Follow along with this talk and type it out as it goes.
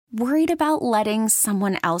Worried about letting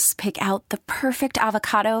someone else pick out the perfect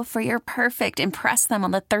avocado for your perfect impress them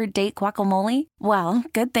on the third date guacamole? Well,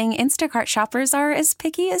 good thing Instacart shoppers are as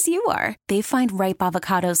picky as you are. They find ripe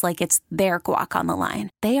avocados like it's their guac on the line.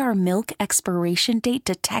 They are milk expiration date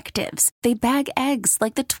detectives. They bag eggs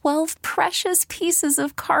like the 12 precious pieces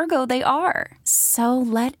of cargo they are. So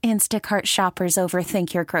let Instacart shoppers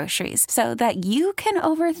overthink your groceries so that you can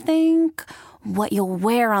overthink what you'll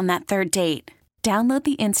wear on that third date. Download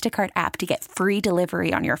the Instacart app to get free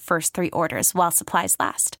delivery on your first 3 orders while supplies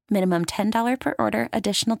last. Minimum $10 per order.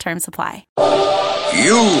 Additional terms apply.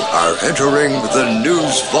 You are entering the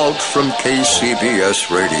News Vault from KCBS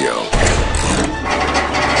Radio.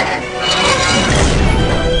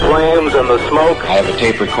 Flames and the smoke. I have a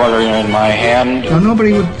tape recorder in my hand. Now,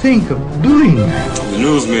 nobody would think of doing that. The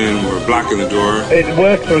newsmen were blocking the door. It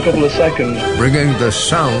worked for a couple of seconds. Bringing the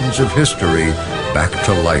sounds of history back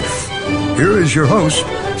to life. Here is your host,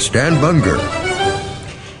 Stan Bunger.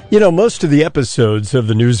 You know, most of the episodes of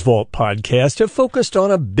the NewsVault podcast have focused on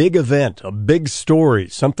a big event, a big story,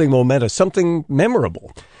 something momentous, something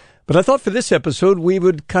memorable. But I thought for this episode we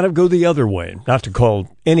would kind of go the other way, not to call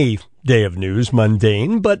any day of news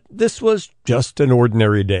mundane, but this was just an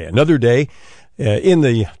ordinary day, another day in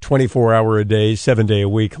the 24-hour-a-day,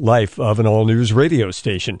 7-day-a-week life of an all-news radio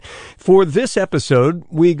station. For this episode,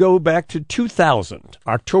 we go back to 2000,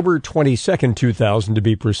 October 22nd, 2000 to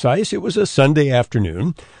be precise. It was a Sunday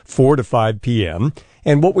afternoon, 4 to 5 p.m.,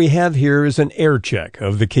 and what we have here is an Aircheck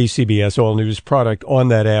of the KCBS all-news product on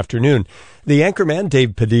that afternoon. The anchorman,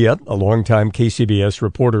 Dave Padilla, a longtime KCBS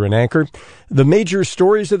reporter and anchor. The major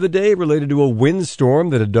stories of the day related to a windstorm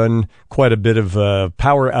that had done quite a bit of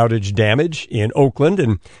power outage damage in Oakland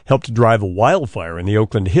and helped drive a wildfire in the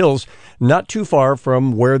Oakland Hills, not too far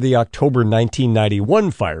from where the October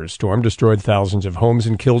 1991 firestorm destroyed thousands of homes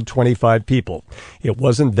and killed 25 people. It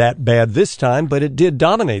wasn't that bad this time, but it did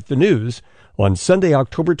dominate the news on Sunday,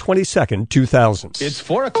 October 22nd, 2000. It's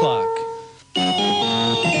 4 o'clock.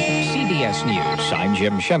 CBS News. I'm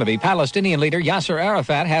Jim Shemity. Palestinian leader Yasser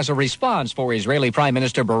Arafat has a response for Israeli Prime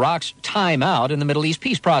Minister Barak's timeout in the Middle East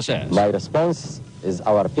peace process. My response is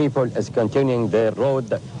our people is continuing their road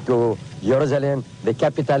to Jerusalem, the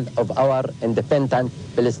capital of our independent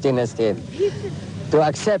Palestinian state. To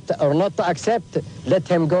accept or not to accept, let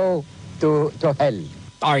him go to hell.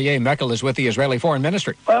 Aryeh Meckel is with the Israeli Foreign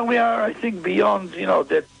Ministry. Well, we are, I think, beyond,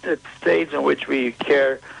 that stage in which we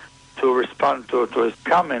care to respond to his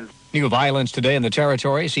comments. New violence today in the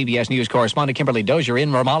territory. CBS News correspondent Kimberly Dozier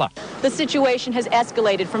in Ramallah. The situation has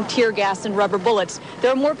escalated from tear gas and rubber bullets.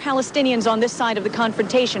 There are more Palestinians on this side of the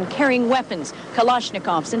confrontation carrying weapons,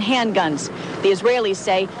 Kalashnikovs and handguns. The Israelis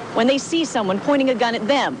say when they see someone pointing a gun at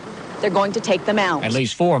them, they're going to take them out. At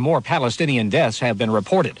least 4 more Palestinian deaths have been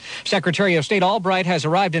reported. Secretary of State Albright has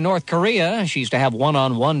arrived in North Korea. She's to have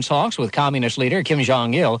one-on-one talks with communist leader Kim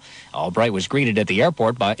Jong-il. Albright was greeted at the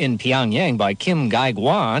airport in Pyongyang by Kim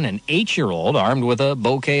Gae-gwan, an 8-year-old armed with a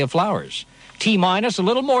bouquet of flowers. T-minus a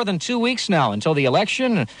little more than 2 weeks now until the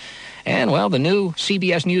election. And, well, the new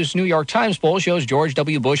CBS News New York Times poll shows George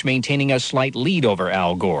W. Bush maintaining a slight lead over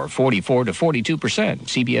Al Gore, 44 to 42%.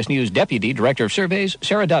 CBS News Deputy Director of Surveys,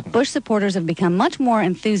 Sarah Dutton. Bush supporters have become much more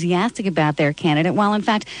enthusiastic about their candidate, while, in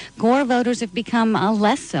fact, Gore voters have become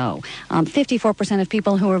less so. 54% of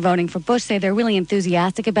people who are voting for Bush say they're really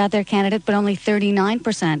enthusiastic about their candidate, but only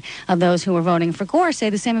 39% of those who are voting for Gore say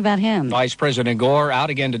the same about him. Vice President Gore out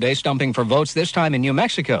again today, stumping for votes, this time in New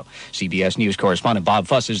Mexico. CBS News correspondent Bob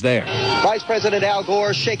Fuss is there. Vice President Al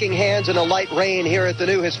Gore shaking hands in a light rain here at the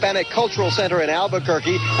new Hispanic Cultural Center in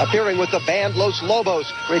Albuquerque, appearing with the band Los Lobos,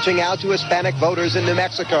 reaching out to Hispanic voters in New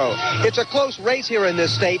Mexico. It's a close race here in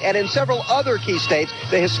this state, and in several other key states,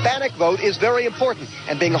 the Hispanic vote is very important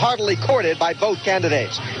and being heartily courted by both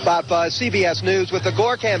candidates. Bob, CBS News with the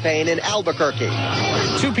Gore campaign in Albuquerque.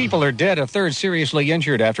 2 people are dead, a third seriously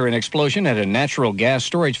injured after an explosion at a natural gas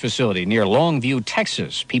storage facility near Longview,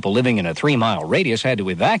 Texas. People living in a 3-mile radius had to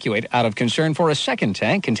evacuate out of concern for a second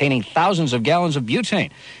tank containing thousands of gallons of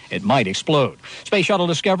butane. It might explode. Space Shuttle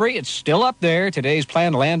Discovery, it's still up there. Today's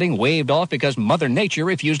planned landing waved off because Mother Nature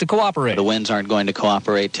refused to cooperate. The winds aren't going to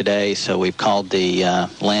cooperate today, so we've called the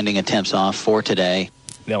landing attempts off for today.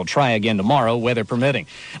 They'll try again tomorrow, weather permitting.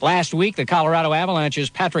 Last week, the Colorado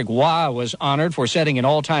Avalanche's Patrick Waugh was honored for setting an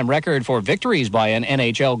all-time record for victories by an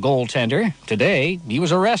NHL goaltender. Today, he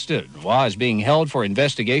was arrested. Waugh is being held for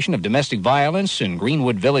investigation of domestic violence in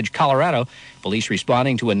Greenwood Village, Colorado. Police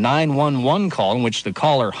responding to a 911 call in which the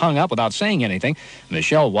caller hung up without saying anything.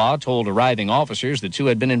 Michelle Waugh told arriving officers the 2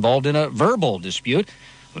 had been involved in a verbal dispute,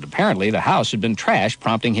 but apparently the house had been trashed,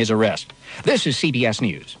 prompting his arrest. This is CBS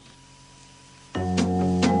News.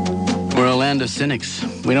 land of cynics.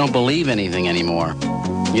 We don't believe anything anymore.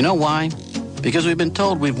 You know why? Because we've been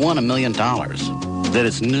told we've won $1 million, that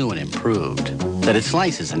it's new and improved, that it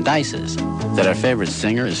slices and dices, that our favorite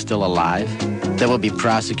singer is still alive, that we'll be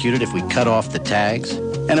prosecuted if we cut off the tags,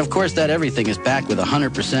 and of course that everything is backed with a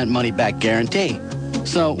 100% money-back guarantee.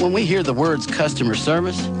 So when we hear the words customer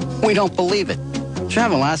service, we don't believe it.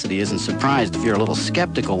 Travelocity isn't surprised if you're a little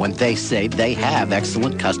skeptical when they say they have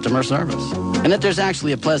excellent customer service, and that there's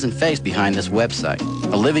actually a pleasant face behind this website,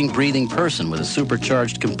 a living, breathing person with a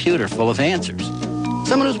supercharged computer full of answers.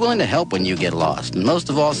 Someone who's willing to help when you get lost, and most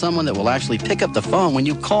of all, someone that will actually pick up the phone when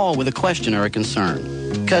you call with a question or a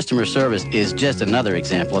concern. Customer service is just another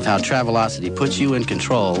example of how Travelocity puts you in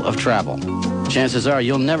control of travel. Chances are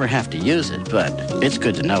you'll never have to use it, but it's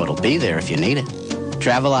good to know it'll be there if you need it.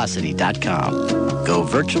 Travelocity.com. Go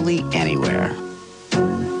virtually anywhere.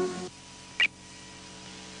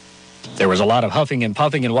 There was a lot of huffing and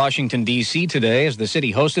puffing in Washington, D.C. today as the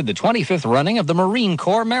city hosted the 25th running of the Marine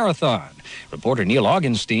Corps Marathon. Reporter Neil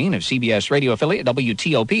Augenstein of CBS radio affiliate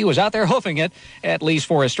WTOP was out there hoofing it, at least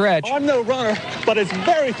for a stretch. I'm no runner, but it's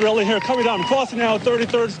very thrilling here. Coming down, crossing now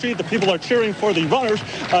 33rd Street, the people are cheering for the runners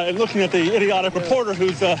and looking at the idiotic reporter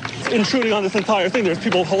who's intruding on this entire thing. There's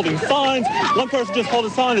people holding signs. One person just held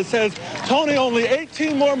a sign that says, "Tony, only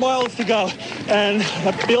 18 more miles to go." And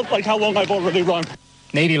that feels like how long I've already run.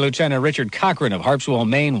 Navy Lieutenant Richard Cochran of Harpswell,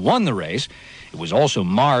 Maine, won the race. It was also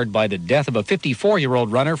marred by the death of a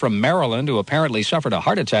 54-year-old runner from Maryland who apparently suffered a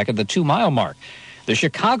heart attack at the 2-mile mark. The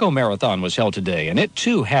Chicago Marathon was held today, and it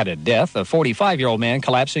too had a death, a 45-year-old man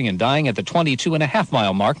collapsing and dying at the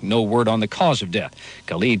 22.5-mile mark. No word on the cause of death.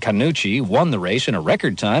 Khalid Kanuchi won the race in a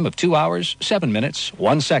record time of 2 hours, 7 minutes,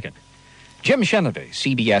 1 second. Jim Chenevey,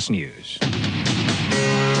 CBS News.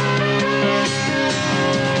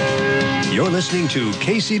 You're listening to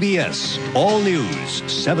KCBS All News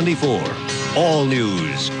 74. All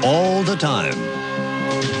news, all the time.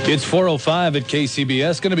 It's 4:05 at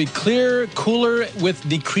KCBS. Going to be clear, cooler with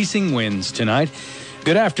decreasing winds tonight.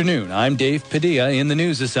 Good afternoon. I'm Dave Padilla in the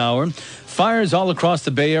news this hour. Fires all across the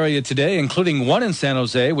Bay Area today, including one in San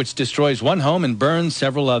Jose, which destroys one home and burns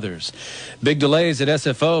several others. Big delays at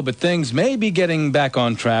SFO, but things may be getting back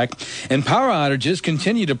on track. And power outages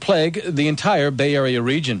continue to plague the entire Bay Area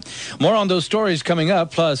region. More on those stories coming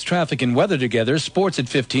up, plus traffic and weather together, sports at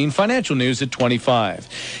 15, financial news at 25.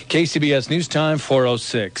 KCBS News Time,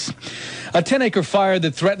 4:06. A 10-acre fire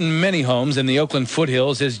that threatened many homes in the Oakland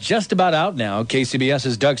foothills is just about out now.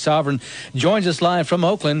 KCBS's Doug Sovereign joins us live from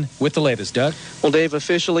Oakland with the latest. Doug? Well, Dave,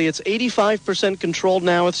 officially it's 85% controlled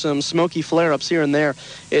now with some smoky flare-ups here and there.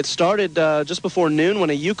 It started just before noon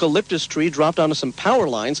when a eucalyptus tree dropped onto some power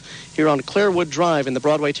lines here on Clarewood Drive in the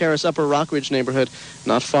Broadway Terrace Upper Rockridge neighborhood,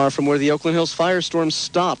 not far from where the Oakland Hills firestorm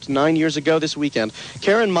stopped 9 years ago this weekend.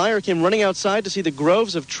 Karen Meyer came running outside to see the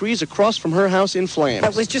groves of trees across from her house in flames.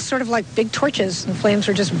 It was just sort of like big torches. The flames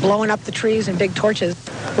were just blowing up the trees in big torches.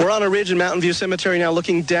 We're on a ridge in Mountain View Cemetery now,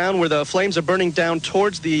 looking down where the flames are burning down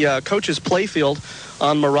towards the coach's playfield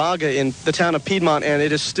on Moraga in the town of Piedmont, and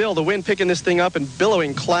it is still the wind picking this thing up and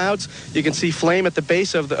billowing clouds. You can see flame at the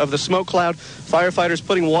base of the smoke cloud. Firefighters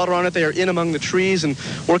putting water on it. They are in among the trees and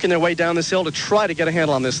working their way down this hill to try to get a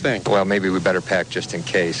handle on this thing. Well, maybe we better pack just in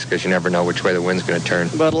case, because you never know which way the wind's going to turn.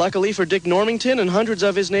 But luckily for Dick Normington and hundreds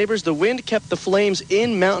of his neighbors, the wind kept the flames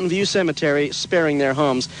in Mountain View Cemetery, sparing their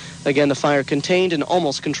homes. Again, the fire contained and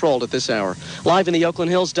almost controlled at this hour. Live in the Oakland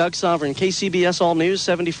Hills, Doug Sovereign, KCBS All News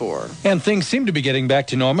 74. And things seem to be getting back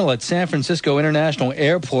to normal at San Francisco International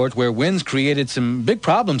Airport, where winds created some big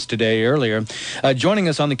problems today earlier. Joining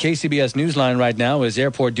us on the KCBS Newsline right now is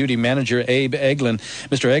Airport Duty Manager Abe Eglin.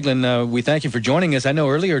 Mr. Eglin, we thank you for joining us. I know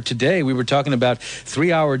earlier today we were talking about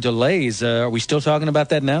 3-hour delays. Are we still talking about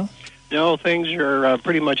that now? No, things are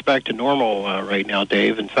pretty much back to normal right now,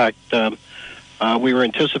 Dave. In fact, we were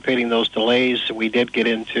anticipating those delays. We did get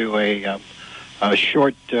into a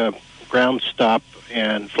short ground stop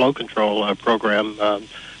and flow control program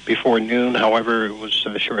before noon. However, it was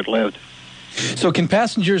short-lived. So can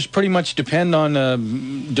passengers pretty much depend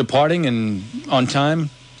on departing and on time?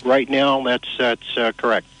 Right now, that's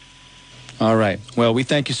correct. All right. Well, we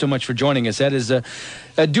thank you so much for joining us. That is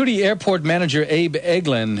Duty Airport Manager Abe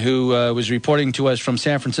Eglin, who was reporting to us from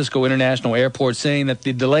San Francisco International Airport, saying that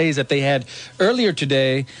the delays that they had earlier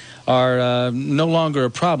today are no longer a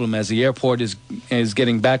problem, as the airport is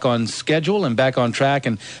getting back on schedule and back on track,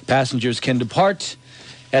 and passengers can depart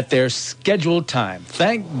at their scheduled time.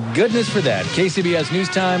 Thank goodness for that. KCBS News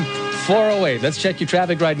Time, 4:08. Let's check your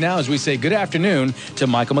traffic right now as we say good afternoon to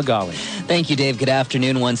Michael McGauley. Thank you, Dave. Good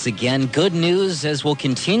afternoon once again. Good news as we'll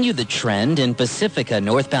continue the trend in Pacifica,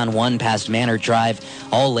 northbound 1 past Manor Drive.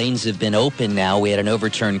 All lanes have been open now. We had an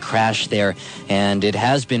overturned crash there, and it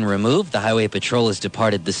has been removed. The Highway Patrol has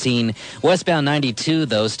departed the scene. Westbound 92,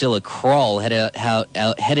 though, still a crawl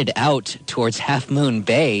headed out towards Half Moon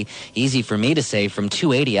Bay. Easy for me to say, from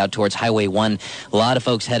 280 out towards Highway 1. A lot of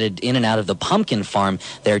folks headed in and out of the Pumpkin Farm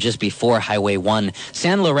there just before Highway 1.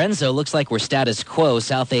 San Lorenzo looks like we're status quo.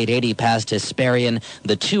 South 880 past Hesperian.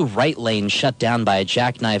 The 2 right lanes shut down by a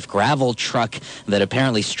jackknife gravel truck that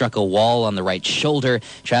apparently struck a wall on the right shoulder.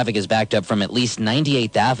 Traffic is backed up from at least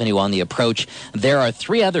 98th Avenue on the approach. There are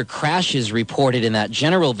 3 other crashes reported in that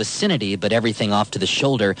general vicinity, but everything off to the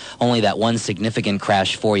shoulder. Only that one significant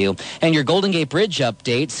crash for you. And your Golden Gate Bridge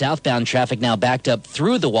update. Southbound traffic now backed up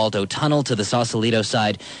through the Waldo Tunnel to the Sausalito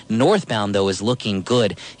side. Northbound, though, is looking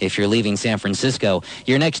good if you're leaving San Francisco.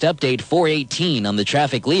 Your next update, 4:18 on the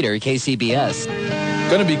traffic leader, KCBS.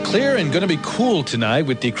 Going to be clear and going to be cool tonight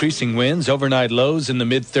with decreasing winds. Overnight lows in the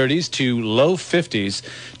mid-30s to low 50s.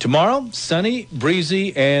 Tomorrow, sunny,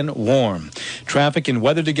 breezy, and warm. Traffic and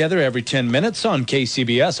weather together every 10 minutes on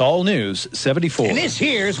KCBS All News 74. And this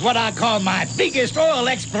here's what I call my biggest oil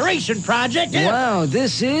exploration project ever. Wow,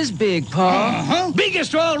 this is big, Pa.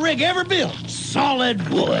 Biggest oil rig ever built. Solid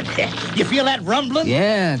wood. You feel that rumbling?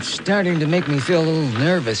 Yeah, it's starting to make me feel a little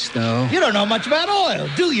nervous, though. You don't know much about oil,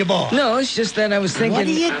 do you, boy? No, it's just that I was thinking... What are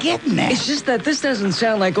you getting at? It's just that this doesn't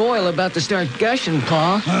sound like oil about to start gushing,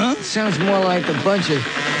 Pa. Huh? It sounds more like a bunch of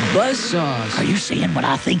buzzsaws. Are you saying what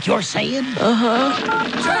I think you're saying? Uh-huh.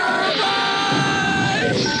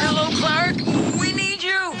 Hello, Clark. We need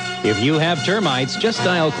you. If you have termites, just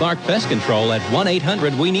dial Clark Pest Control at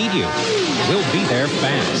 1-800-WE-NEED-YOU. We'll be there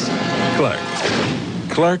fast.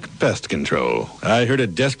 Clark Pest Control. I heard a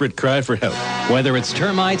desperate cry for help. Whether it's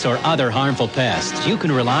termites or other harmful pests, you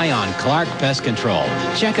can rely on Clark Pest Control.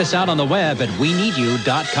 Check us out on the web at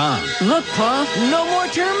WeNeedYou.com. Look, Pa, no more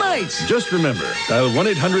termites. Just remember, dial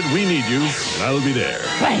 1-800-WE-NEED-YOU, and I'll be there.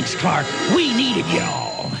 Thanks, Clark. We needed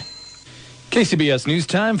y'all. KCBS News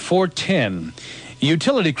Time, 4:10.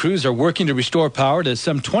 Utility crews are working to restore power to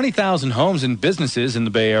some 20,000 homes and businesses in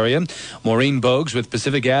the Bay Area. Maureen Bogues with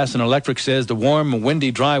Pacific Gas and Electric says the warm,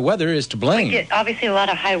 windy, dry weather is to blame. We get obviously a lot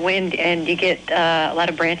of high wind, and you get a lot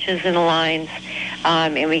of branches in the lines,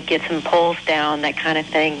 and we get some poles down, that kind of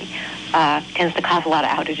thing. Tends to cause a lot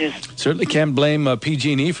of outages. Certainly can't blame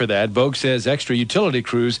PG&E for that. Bogue says extra utility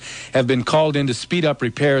crews have been called in to speed up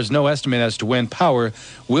repairs. No estimate as to when power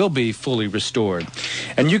will be fully restored.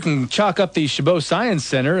 And you can chalk up the Chabot Science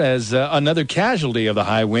Center as another casualty of the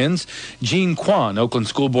high winds. Jean Kwan, Oakland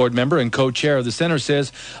School Board member and co-chair of the center,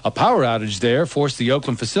 says a power outage there forced the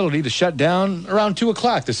Oakland facility to shut down around 2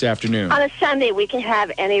 o'clock this afternoon. On a Sunday, we can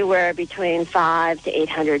have anywhere between 500 to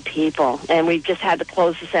 800 people, and we've just had to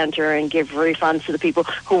close the center and give refunds to the people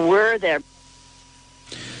who were there.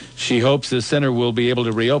 She hopes the center will be able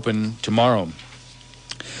to reopen tomorrow.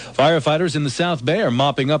 Firefighters in the South Bay are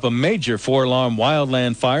mopping up a major 4-alarm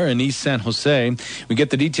wildland fire in East San Jose. We get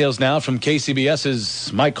the details now from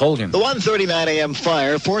KCBS's Mike Colgan. The 1:39 a.m.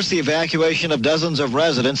 fire forced the evacuation of dozens of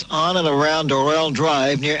residents on and around Dorrell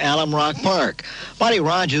Drive near Alum Rock Park. Bonnie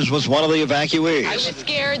Rogers was one of the evacuees. I was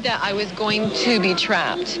scared that I was going to be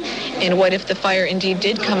trapped. And what if the fire indeed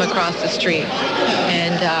did come across the street?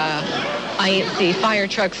 And I see fire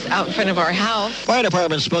trucks out in front of our house. Fire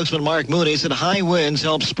Department spokesman Mark Mooney said high winds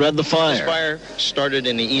helped spread the fire. This fire started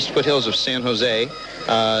in the east foothills of San Jose.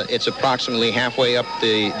 It's approximately halfway up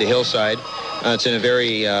the hillside. It's in a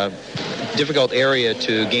very difficult area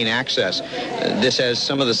to gain access. This has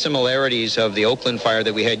some of the similarities of the Oakland fire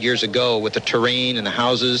that we had years ago with the terrain and the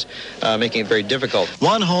houses, making it very difficult.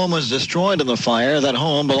 One home was destroyed in the fire. That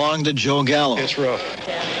home belonged to Joe Gallo. It's rough,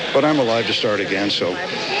 but I'm alive to start again, so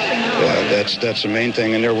that's the main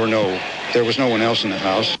thing, and there was no one else in the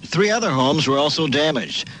house. 3 other homes were also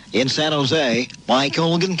damaged. In San Jose, Mike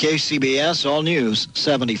Colgan, KCBS All News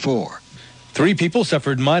 74. 3 people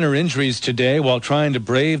suffered minor injuries today while trying to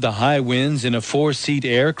brave the high winds in a 4-seat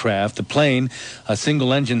aircraft. The plane, a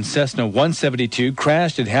single-engine Cessna 172,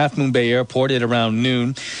 crashed at Half Moon Bay Airport at around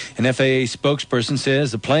noon. An FAA spokesperson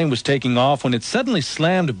says the plane was taking off when it suddenly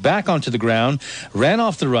slammed back onto the ground, ran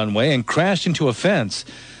off the runway, and crashed into a fence.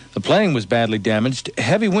 The plane was badly damaged.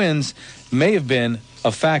 Heavy winds may have been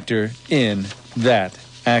a factor in that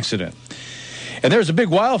accident. And there's a big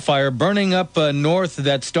wildfire burning up north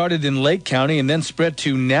that started in Lake County and then spread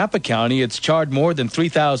to Napa County. It's charred more than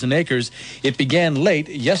 3,000 acres. It began late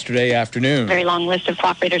yesterday afternoon. Very long list of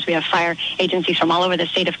cooperators. We have fire agencies from all over the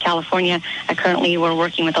state of California. Currently, we're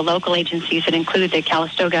working with the local agencies that include the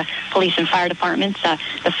Calistoga Police and Fire Departments.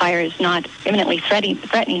 The fire is not imminently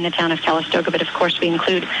threatening the town of Calistoga, but of course we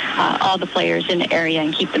include all the players in the area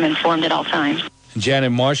and keep them informed at all times.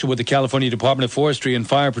 Janet Marshall with the California Department of Forestry and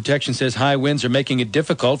Fire Protection says high winds are making it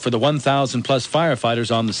difficult for the 1,000-plus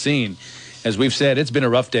firefighters on the scene. As we've said, it's been a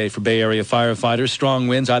rough day for Bay Area firefighters. Strong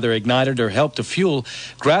winds either ignited or helped to fuel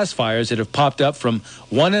grass fires that have popped up from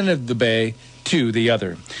one end of the bay to the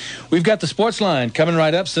other. We've got the sports line coming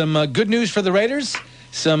right up. Some good news for the Raiders.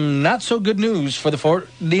 Some not-so-good news for the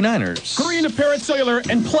 49ers. Hurry into Parrot Cellular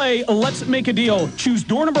and play Let's Make a Deal. Choose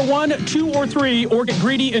door number 1, 2, or 3, or get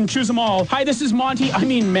greedy and choose them all. Hi, this is Matt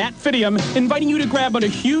Fidium, inviting you to grab a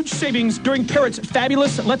huge savings during Parrot's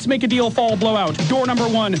fabulous Let's Make a Deal fall blowout. Door number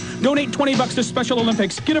 1, donate $20 to Special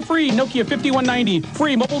Olympics. Get a free Nokia 5190,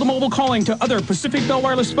 free mobile-to-mobile calling to other Pacific Bell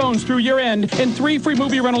Wireless phones through year-end, and 3 free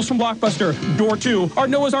movie rentals from Blockbuster. Door 2, our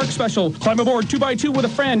Noah's Ark special. Climb aboard 2x2 with a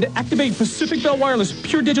friend, activate Pacific Bell Wireless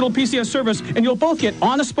pure digital PCS service, and you'll both get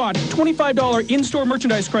on-the-spot $25 in-store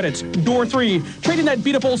merchandise credits. Door 3, trade in that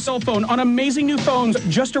beat-up old cell phone on amazing new phones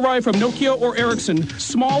just arrived from Nokia or Ericsson.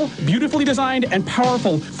 Small, beautifully designed, and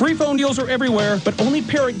powerful. Free phone deals are everywhere, but only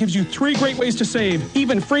Parrot gives you 3 great ways to save.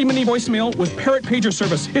 Even free mini voicemail with Parrot Pager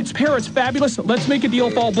service. It's Parrot's fabulous Let's Make a Deal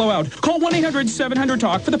fall blowout. Call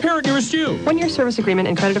 1-800-700-TALK for the Parrot nearest you. 1-year service agreement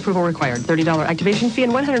and credit approval required. $30 activation fee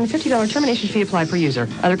and $150 termination fee applied per user.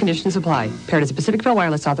 Other conditions apply. Parrot is a Pacific Bell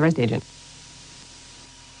Wireless authorized agent.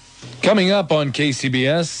 Coming up on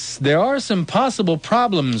KCBS, there are some possible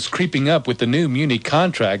problems creeping up with the new Muni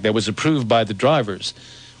contract that was approved by the drivers.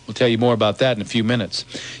 We'll tell you more about that in a few minutes.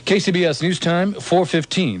 KCBS News Time,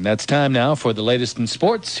 4:15. That's time now for the latest in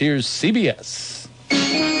sports. Here's CBS.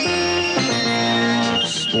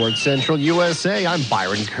 Sports Central USA, I'm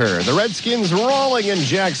Byron Kerr. The Redskins rolling in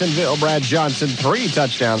Jacksonville. Brad Johnson, 3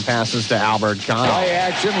 touchdown passes to Albert Connell. Play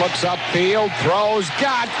action, looks upfield, throws,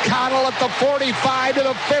 got Connell at the 45 to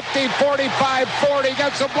the 50, 45, 40,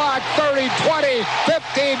 gets a block, 30, 20,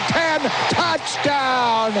 15, 10,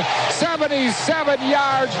 touchdown!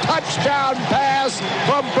 77-yard touchdown pass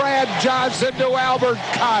from Brad Johnson to Albert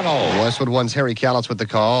Connell. Westwood One's Harry Callous with the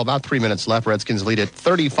call. About 3 minutes left. Redskins lead at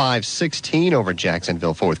 35-16 over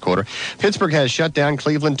Jacksonville. Fourth quarter. Pittsburgh has shut down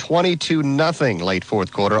Cleveland 22-0 late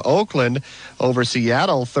fourth quarter. Oakland over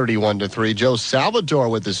Seattle 31-3. Joe Salvatore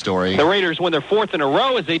with the story. The Raiders win their 4th in a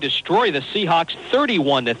row as they destroy the Seahawks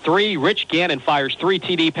 31-3. Rich Gannon fires 3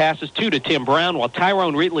 TD passes, 2 to Tim Brown, while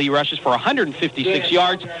Tyrone Ridley rushes for 156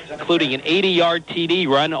 yards, including an 80-yard TD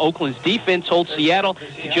run. Oakland's defense holds Seattle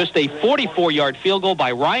to just a 44-yard field goal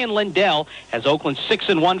by Ryan Lindell as Oakland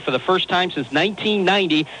 6-1 for the first time since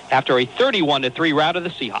 1990 after a 31-3 rout of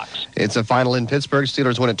the Seahawks. It's a final in Pittsburgh.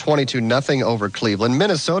 Steelers win at 22-0 over Cleveland.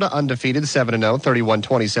 Minnesota undefeated 7-0,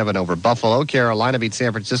 31-27 over Buffalo. Carolina beats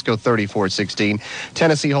San Francisco 34-16.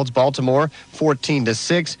 Tennessee holds Baltimore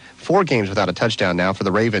 14-6. 4 games without a touchdown now for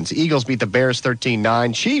the Ravens. Eagles beat the Bears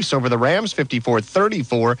 13-9. Chiefs over the Rams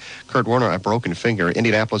 54-34. Kurt Warner a broken finger.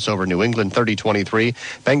 Indianapolis over New England 30-23.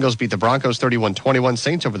 Bengals beat the Broncos 31-21.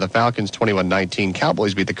 Saints over the Falcons 21-19.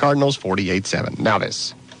 Cowboys beat the Cardinals 48-7. Now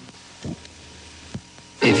this.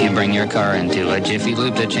 If you bring your car into a Jiffy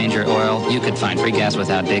Lube to change your oil, you could find free gas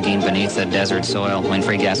without digging beneath the desert soil. Win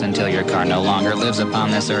free gas until your car no longer lives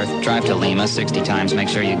upon this earth. Drive to Lima 60 times. Make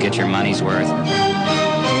sure you get your money's worth.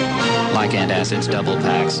 Like antacids, double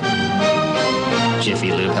packs.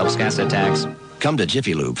 Jiffy Lube helps gas attacks. Come to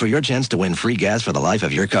Jiffy Lube for your chance to win free gas for the life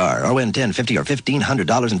of your car, or win $10, $50, or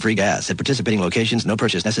 $1,500 in free gas. At participating locations, no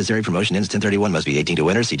purchase necessary. Promotion ends 10/31. Must be 18 to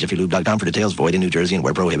enter. See jiffylube.com for details. Void in New Jersey and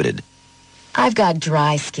where prohibited. I've got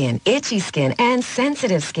dry skin, itchy skin, and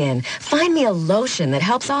sensitive skin. Find me a lotion that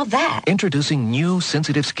helps all that. Introducing new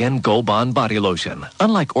Sensitive Skin Gold Bond Body Lotion.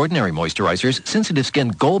 Unlike ordinary moisturizers, Sensitive Skin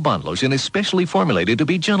Gold Bond Lotion is specially formulated to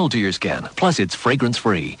be gentle to your skin. Plus, it's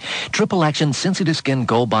fragrance-free. Triple Action Sensitive Skin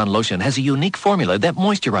Gold Bond Lotion has a unique formula that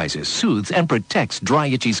moisturizes, soothes, and protects dry,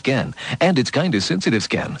 itchy skin. And it's kind of sensitive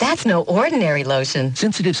skin. That's no ordinary lotion.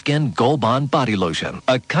 Sensitive Skin Gold Bond Body Lotion.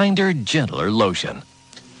 A kinder, gentler lotion.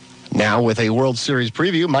 Now with a World Series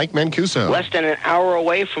preview, Mike Mancuso. Less than an hour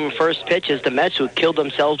away from first pitch as the Mets, who killed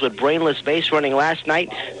themselves with brainless base running last night,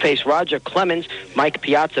 face Roger Clemens. Mike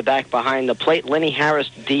Piazza back behind the plate. Lenny Harris,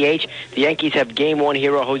 DH. The Yankees have Game 1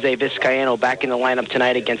 hero Jose Vizcaino back in the lineup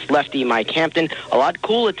tonight against lefty Mike Hampton. A lot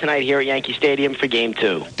cooler tonight here at Yankee Stadium for Game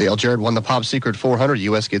 2. Dale Jarrett won the Pop Secret 400.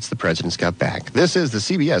 U.S. gets the President's Cup back. This is the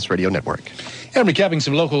CBS Radio Network. And recapping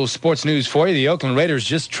some local sports news for you. The Oakland Raiders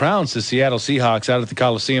just trounced the Seattle Seahawks out at the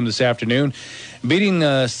Coliseum this afternoon, beating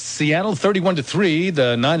Seattle 31-3.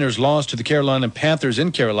 The Niners lost to the Carolina Panthers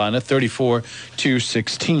in Carolina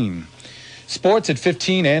 34-16. Sports at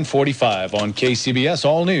 15 and 45 on KCBS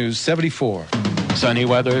All News 74. Sunny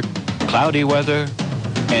weather, cloudy weather,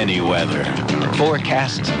 any weather.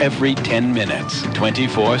 Forecasts every 10 minutes,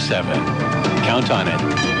 24/7. Count on it.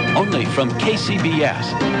 Only from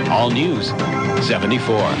KCBS. All News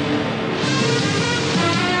 74.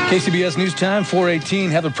 KCBS News Time,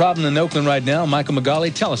 4:18. Have a problem in Oakland right now. Michael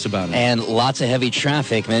McGauley, tell us about it. And lots of heavy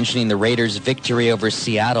traffic, mentioning the Raiders' victory over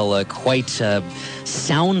Seattle, quite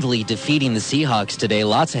soundly defeating the Seahawks today.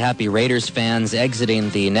 Lots of happy Raiders fans exiting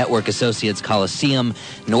the Network Associates Coliseum.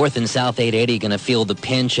 North and South 880 going to feel the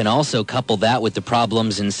pinch, and also couple that with the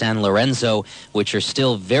problems in San Lorenzo, which are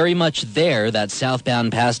still very much there. That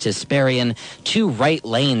southbound past Hesperian, 2 right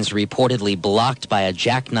lanes reportedly blocked by a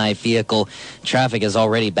jackknife vehicle. Traffic is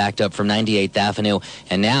already backed up from 98th Avenue,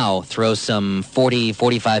 and now throw some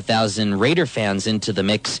 45,000 Raider fans into the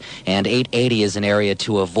mix, and 880 is an area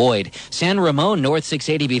to avoid. San Ramon, North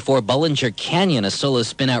 680 before Bullinger Canyon, a solo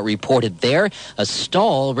spin-out reported there. A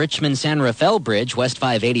stall, Richmond-San Rafael Bridge, West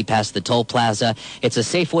 580 past the toll plaza. It's a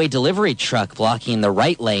Safeway delivery truck blocking the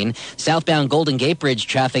right lane. Southbound Golden Gate Bridge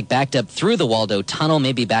traffic backed up through the Waldo Tunnel,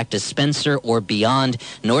 maybe back to Spencer or beyond.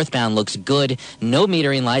 Northbound looks good. No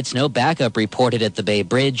metering lights, no backup reported at the Bay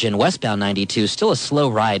Bridge, and westbound 92, still a slow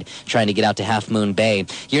ride trying to get out to Half Moon Bay.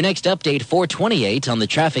 Your next update, 428 on the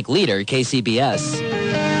traffic leader, KCBS.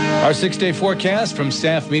 Our 6-day forecast from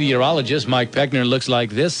staff meteorologist Mike Peckner looks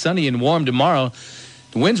like this. Sunny and warm tomorrow.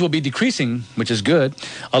 The winds will be decreasing, which is good.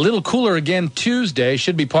 A little cooler again Tuesday.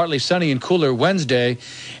 Should be partly sunny and cooler Wednesday.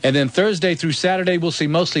 And then Thursday through Saturday, we'll see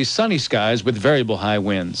mostly sunny skies with variable high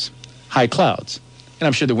winds. High clouds. And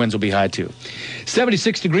I'm sure the winds will be high, too.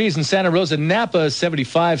 76 degrees in Santa Rosa, Napa,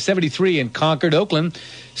 75, 73 in Concord, Oakland,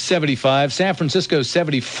 75, San Francisco,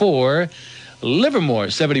 74, Livermore,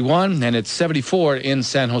 71, and it's 74 in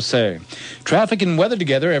San Jose. Traffic and weather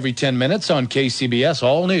together every 10 minutes on KCBS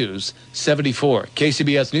All News, 74.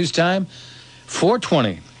 KCBS News Time,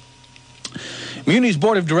 420. Muni's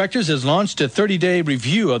Board of Directors has launched a 30-day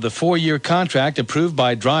review of the 4-year contract approved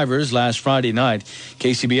by drivers last Friday night.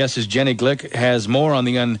 KCBS's Jenny Glick has more on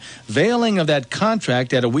the unveiling of that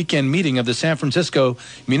contract at a weekend meeting of the San Francisco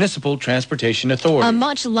Municipal Transportation Authority. A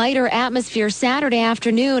much lighter atmosphere Saturday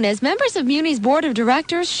afternoon as members of Muni's Board of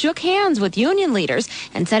Directors shook hands with union leaders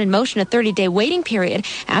and set in motion a 30-day waiting period,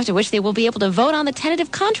 after which they will be able to vote on the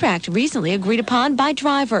tentative contract recently agreed upon by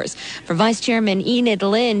drivers. For Vice Chairman Enid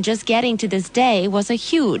Lin, just getting to this day was a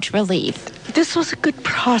huge relief. This was a good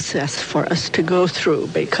process for us to go through,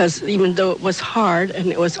 because even though it was hard and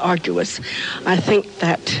it was arduous, I think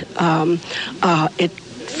that it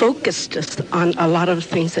focused us on a lot of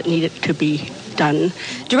things that needed to be done.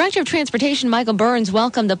 Director of Transportation Michael Burns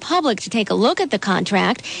welcomed the public to take a look at the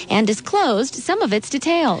contract and disclosed some of its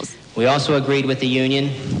details. We also agreed with the union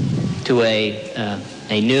to a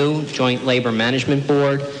new joint labor management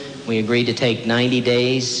board. We agreed to take 90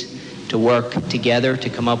 days to work together to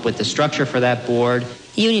come up with the structure for that board.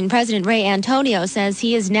 Union President Ray Antonio says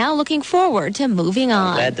he is now looking forward to moving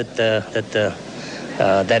on. I'm glad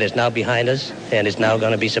that is now behind us and is now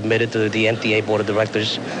going to be submitted to the MTA Board of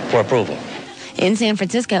Directors for approval. In San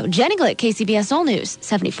Francisco, Jenny Glick, KCBS All News,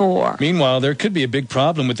 74. Meanwhile, there could be a big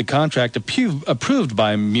problem with the contract approved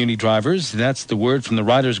by Muni drivers. That's the word from the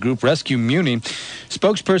riders group Rescue Muni.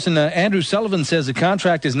 Spokesperson Andrew Sullivan says the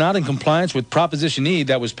contract is not in compliance with Proposition E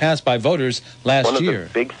that was passed by voters last year. One of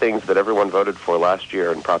the big things that everyone voted for last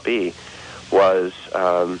year in Prop E was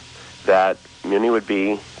that Muni would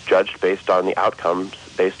be judged based on the outcomes,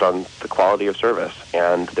 based on the quality of service.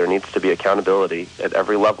 And there needs to be accountability at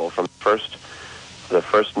every level, from the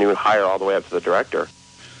first new hire all the way up to the director.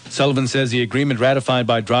 Sullivan says the agreement ratified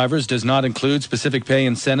by drivers does not include specific pay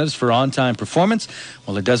incentives for on-time performance.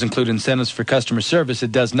 While it does include incentives for customer service,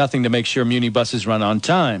 it does nothing to make sure Muni buses run on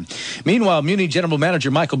time. Meanwhile, Muni General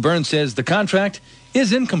Manager Michael Burns says the contract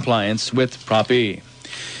is in compliance with Prop E.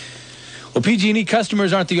 Well, PG&E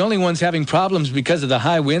customers aren't the only ones having problems because of the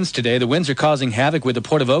high winds today. The winds are causing havoc with the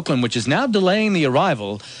Port of Oakland, which is now delaying the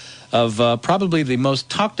arrival of probably the most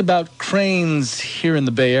talked about cranes here in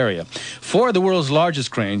the Bay Area. 4 of the world's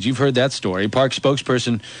largest cranes, you've heard that story. Park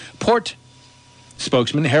spokesman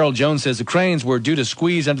Harold Jones says the cranes were due to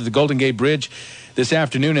squeeze under the Golden Gate Bridge this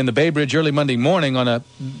afternoon and the Bay Bridge early Monday morning on a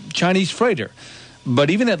Chinese freighter.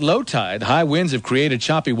 But even at low tide, high winds have created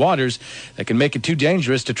choppy waters that can make it too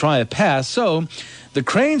dangerous to try a pass. So the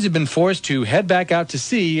cranes have been forced to head back out to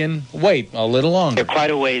sea and wait a little longer. They're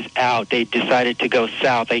quite a ways out. They decided to go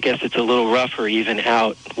south. I guess it's a little rougher even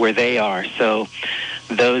out where they are. So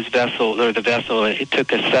the vessel, it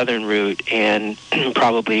took a southern route and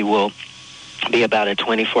probably will be about a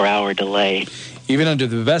 24-hour delay. Even under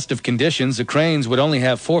the best of conditions, the cranes would only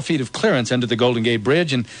have 4 feet of clearance under the Golden Gate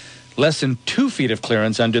Bridge and less than 2 feet of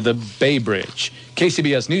clearance under the Bay Bridge.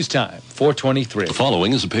 KCBS News Time, 4:23. The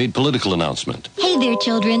following is a paid political announcement. Hey there,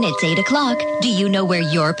 children. It's 8 o'clock. Do you know where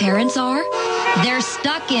your parents are? They're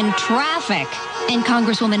stuck in traffic. And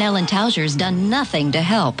Congresswoman Ellen Tauscher's done nothing to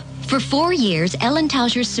help. For 4 years, Ellen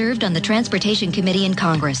Tauscher served on the Transportation Committee in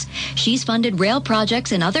Congress. She's funded rail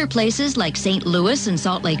projects in other places like St. Louis and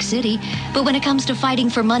Salt Lake City. But when it comes to fighting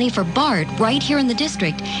for money for BART right here in the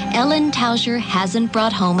district, Ellen Tauscher hasn't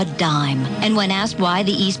brought home a dime. And when asked why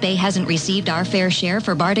the East Bay hasn't received our fair share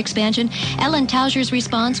for BART expansion, Ellen Tauscher's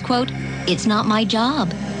response, quote, "It's not my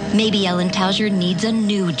job." Maybe Ellen Tauscher needs a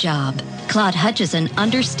new job. Claude Hutchison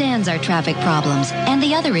understands our traffic problems and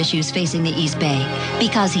the other issues facing the East Bay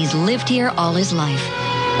because he's lived here all his life.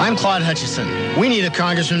 I'm Claude Hutchison. We need a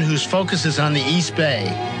congressman whose focus is on the East Bay,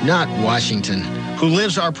 not Washington, who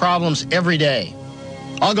lives our problems every day.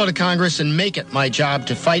 I'll go to Congress and make it my job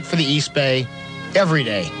to fight for the East Bay every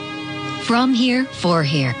day. From here, for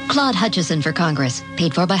here. Claude Hutchison for Congress.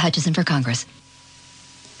 Paid for by Hutchison for Congress.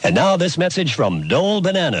 And now this message from Dole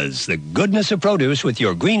Bananas, the goodness of produce with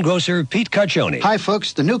your greengrocer, Pete Carcioni. Hi,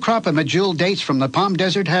 folks. The new crop of medjool dates from the Palm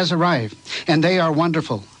Desert has arrived, and they are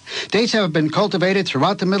wonderful. Dates have been cultivated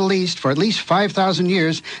throughout the Middle East for at least 5,000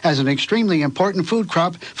 years as an extremely important food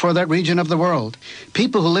crop for that region of the world.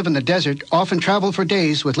 People who live in the desert often travel for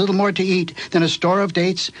days with little more to eat than a store of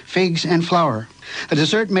dates, figs, and flour. A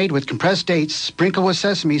dessert made with compressed dates, sprinkled with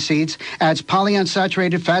sesame seeds, adds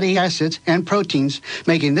polyunsaturated fatty acids and proteins,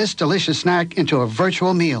 making this delicious snack into a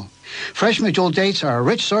virtual meal. Fresh medjool dates are a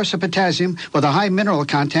rich source of potassium with a high mineral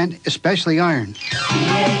content, especially iron.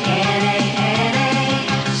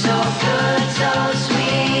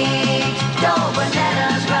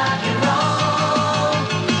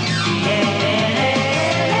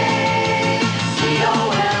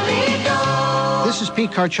 This is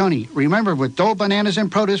Pete Carcioni. Remember, with Dole Bananas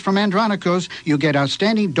and Produce from Andronico's, you get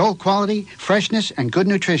outstanding Dole quality, freshness, and good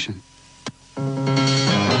nutrition.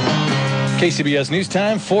 KCBS News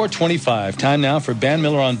Time, 4:25. Time now for Ban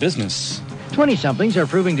Miller on Business. 20-somethings are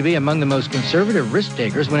proving to be among the most conservative risk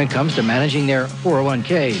takers when it comes to managing their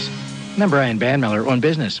 401ks. Member Brian Ban Miller on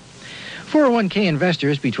Business. 401k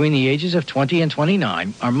investors between the ages of 20 and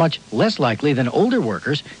 29 are much less likely than older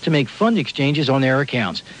workers to make fund exchanges on their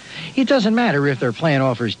accounts. It doesn't matter if their plan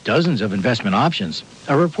offers dozens of investment options.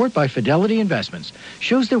 A report by Fidelity Investments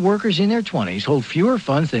shows that workers in their 20s hold fewer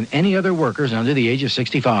funds than any other workers under the age of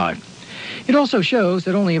 65. It also shows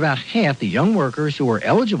that only about half the young workers who are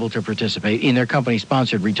eligible to participate in their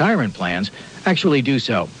company-sponsored retirement plans actually do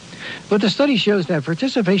so. But the study shows that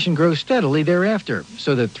participation grows steadily thereafter,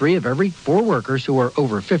 so that 3 of every 4 workers who are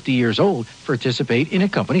over 50 years old participate in a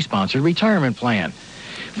company-sponsored retirement plan.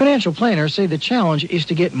 Financial planners say the challenge is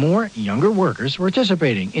to get more younger workers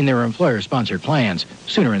participating in their employer-sponsored plans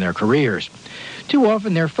sooner in their careers. Too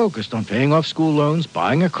often they're focused on paying off school loans,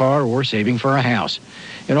 buying a car, or saving for a house.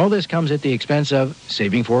 And all this comes at the expense of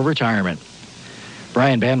saving for retirement.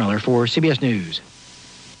 Brian Ban Miller for CBS News.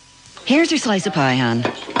 Here's your slice of pie, hon.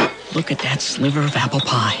 Look at that sliver of apple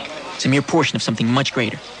pie. It's a mere portion of something much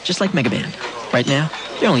greater, just like Megaband. Right now,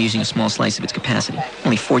 they're only using a small slice of its capacity,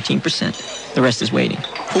 only 14%. The rest is waiting.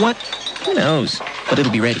 For what? Who knows? But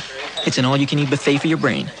it'll be ready. It's an all-you-can-eat buffet for your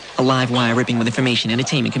brain. A live wire ripping with information,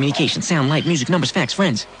 entertainment, communication, sound, light, music, numbers, facts,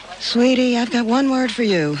 friends. Sweetie, I've got one word for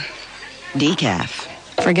you. Decaf.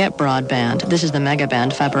 Forget broadband. This is the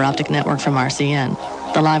Megaband fiber optic network from RCN,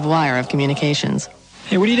 the live wire of communications.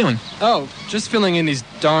 Hey, what are you doing? Oh, just filling in these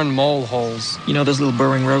darn mole holes. You know those little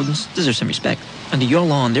burrowing rodents? Deserve some respect. Under your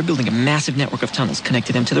lawn, they're building a massive network of tunnels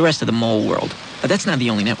connecting them to the rest of the mole world. But that's not the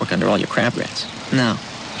only network under all your crabgrass. No.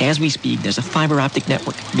 As we speak, there's a fiber optic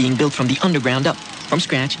network being built from the underground up. From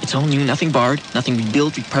scratch, it's all new, nothing barred, nothing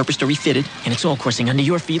rebuilt, repurposed, or refitted, and it's all coursing under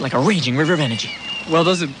your feet like a raging river of energy. Well,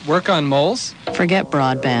 does it work on moles? Forget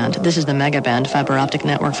broadband. This is the Megaband fiber optic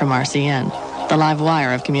network from RCN, the live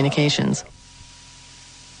wire of communications.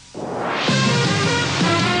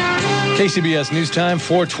 KCBS News Time,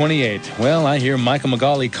 4:28. Well, I hear Michael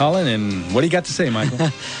McGauley calling, and what do you got to say, Michael?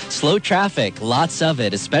 Slow traffic, lots of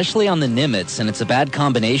it, especially on the Nimitz, and it's a bad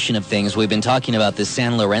combination of things. We've been talking about the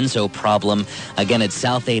San Lorenzo problem. Again, at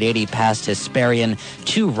South 880 past Hesperian,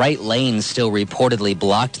 2 right lanes still reportedly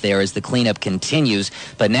blocked there as the cleanup continues.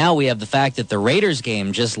 But now we have the fact that the Raiders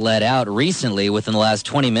game just let out recently within the last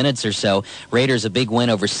 20 minutes or so. Raiders a big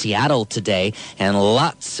win over Seattle today, and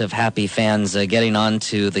lots of happy fans getting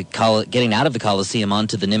out of the Coliseum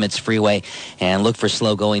onto the Nimitz Freeway, and look for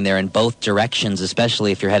slow going there in both directions,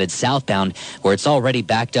 especially if you're headed southbound, where it's already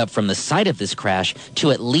backed up from the site of this crash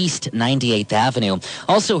to at least 98th Avenue.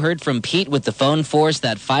 Also heard from Pete with the phone force,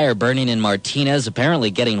 that fire burning in Martinez,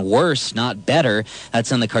 apparently getting worse, not better.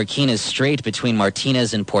 That's on the Carquinez Strait between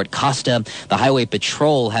Martinez and Port Costa. The Highway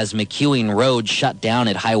Patrol has McEwing Road shut down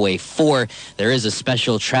at Highway 4. There is a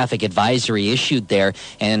special traffic advisory issued there,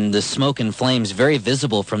 and the smoke and flames very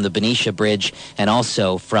visible from the Benicia Bridge and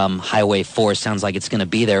also from Highway 4. Sounds like it's going to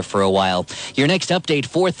be there for a while. Your next update,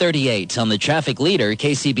 4:38 on the traffic leader,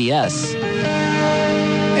 KCBS.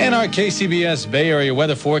 And our KCBS Bay Area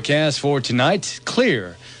weather forecast for tonight,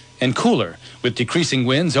 clear and cooler with decreasing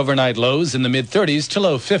winds, overnight lows in the mid-30s to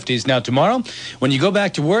low 50s. Now tomorrow, when you go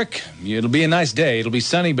back to work, it'll be a nice day. It'll be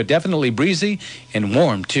sunny, but definitely breezy and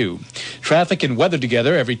warm, too. Traffic and weather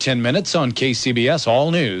together every 10 minutes on KCBS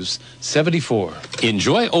All News 74.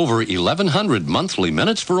 Enjoy over 1,100 monthly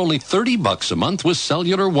minutes for only $30 a month with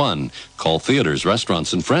Cellular One. Call theaters,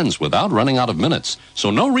 restaurants, and friends without running out of minutes.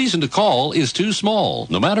 So no reason to call is too small,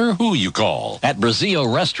 no matter who you call. At Brazil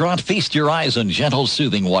Restaurant, feast your eyes on gentle,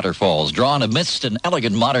 soothing waterfalls drawn amidst an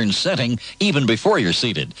elegant modern setting even before you're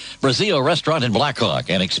seated. Brazil Restaurant in Blackhawk,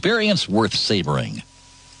 an experience worth savoring.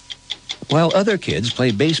 While other kids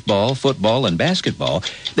play baseball, football, and basketball,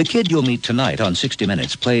 the kid you'll meet tonight on 60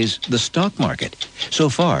 Minutes plays the stock market. So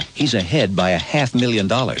far, he's ahead by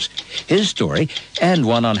 $500,000. His story, and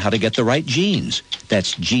one on how to get the right genes.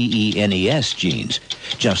 That's GENES genes.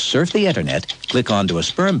 Just surf the internet, click onto a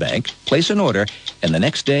sperm bank, place an order, and the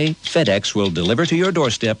next day, FedEx will deliver to your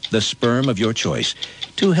doorstep the sperm of your choice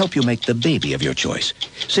to help you make the baby of your choice.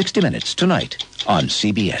 60 Minutes tonight on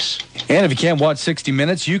CBS. And if you can't watch 60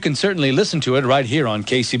 Minutes, you can certainly listen to it right here on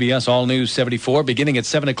KCBS All News 74, beginning at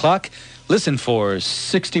 7 o'clock. Listen for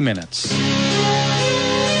 60 Minutes.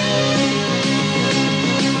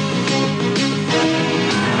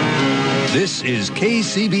 This is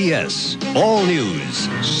KCBS All News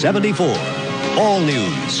 74. All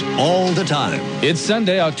news, all the time. It's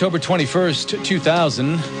Sunday, October 21st,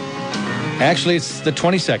 2000. Actually, it's the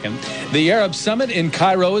 22nd. The Arab summit in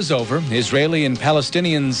Cairo is over. Israeli and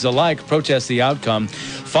Palestinians alike protest the outcome.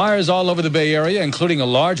 Fires all over the Bay Area, including a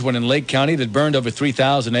large one in Lake County that burned over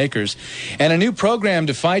 3,000 acres. And a new program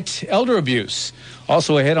to fight elder abuse.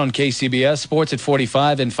 Also ahead on KCBS, sports at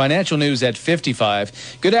 45 and financial news at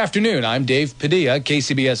 55. Good afternoon. I'm Dave Padilla,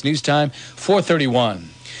 KCBS News Time, 4:31.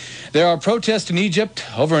 There are protests in Egypt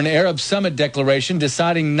over an Arab summit declaration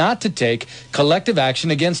deciding not to take collective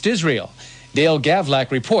action against Israel. Dale Gavlak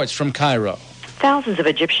reports from Cairo. Thousands of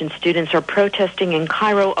Egyptian students are protesting in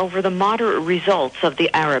Cairo over the moderate results of the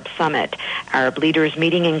Arab summit. Arab leaders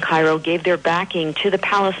meeting in Cairo gave their backing to the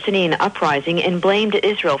Palestinian uprising and blamed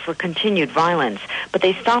Israel for continued violence. But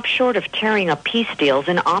they stopped short of tearing up peace deals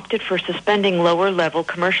and opted for suspending lower-level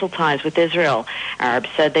commercial ties with Israel. Arabs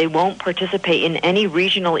said they won't participate in any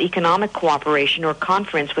regional economic cooperation or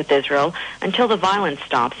conference with Israel until the violence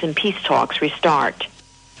stops and peace talks restart.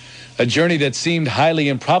 A journey that seemed highly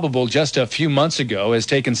improbable just a few months ago has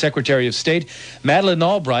taken Secretary of State Madeleine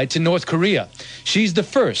Albright to North Korea. She's the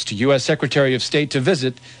first U.S. Secretary of State to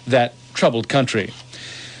visit that troubled country.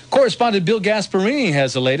 Correspondent Bill Gasparini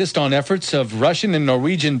has the latest on efforts of Russian and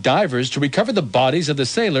Norwegian divers to recover the bodies of the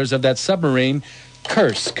sailors of that submarine,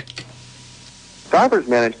 Kursk. Divers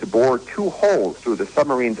managed to bore 2 holes through the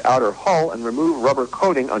submarine's outer hull and remove rubber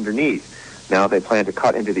coating underneath. Now they plan to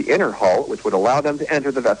cut into the inner hull, which would allow them to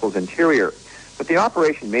enter the vessel's interior. But the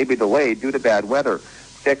operation may be delayed due to bad weather.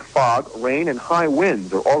 Thick fog, rain, and high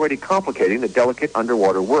winds are already complicating the delicate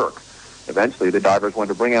underwater work. Eventually, the divers want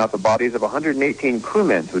to bring out the bodies of 118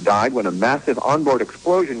 crewmen who died when a massive onboard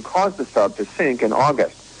explosion caused the sub to sink in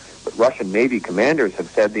August. But Russian Navy commanders have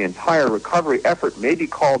said the entire recovery effort may be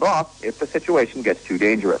called off if the situation gets too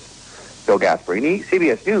dangerous. Bill Gasparini,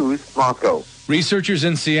 CBS News, Moscow. Researchers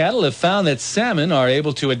in Seattle have found that salmon are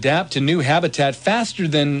able to adapt to new habitat faster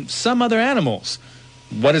than some other animals.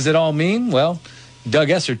 What does it all mean? Well,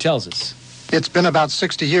 Doug Esser tells us. It's been about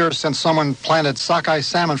 60 years since someone planted sockeye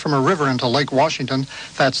salmon from a river into Lake Washington.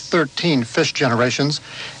 That's 13 fish generations.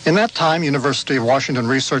 In that time, University of Washington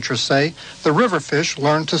researchers say the river fish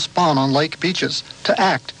learned to spawn on lake beaches, to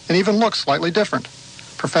act, and even look slightly different.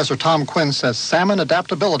 Professor Tom Quinn says salmon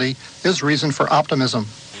adaptability is reason for optimism.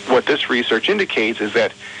 What this research indicates is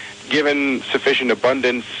that given sufficient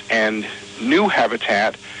abundance and new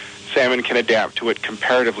habitat, salmon can adapt to it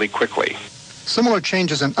comparatively quickly. Similar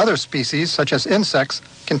changes in other species, such as insects,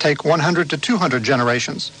 can take 100 to 200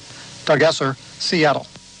 generations. Doug Esser, Seattle.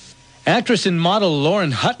 Actress and model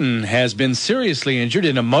Lauren Hutton has been seriously injured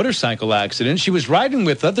in a motorcycle accident. She was riding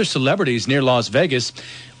with other celebrities near Las Vegas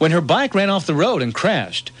when her bike ran off the road and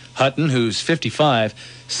crashed. Hutton, who's 55,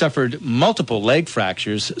 suffered multiple leg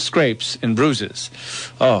fractures, scrapes, and bruises.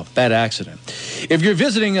 Oh, bad accident. If you're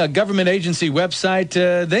visiting a government agency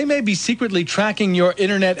website, they may be secretly tracking your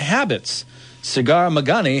internet habits. Cigar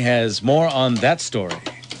Magani has more on that story.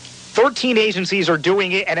 13 agencies are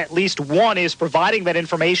doing it, and at least one is providing that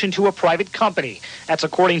information to a private company. That's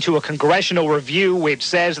according to a congressional review, which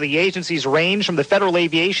says the agencies range from the Federal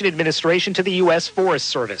Aviation Administration to the U.S. Forest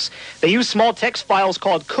Service. They use small text files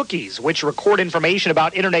called cookies, which record information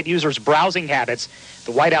about Internet users' browsing habits.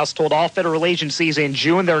 The White House told all federal agencies in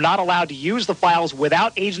June they're not allowed to use the files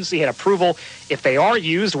without agency head approval. If they are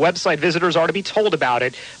used, website visitors are to be told about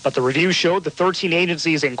it. But the review showed the 13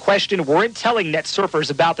 agencies in question weren't telling net surfers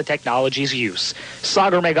about the technology's use.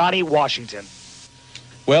 Sagar Meghani, Washington.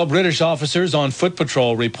 Well, British officers on foot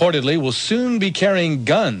patrol reportedly will soon be carrying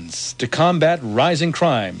guns to combat rising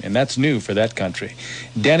crime, and that's new for that country.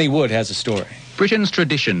 Danny Wood has a story. Britain's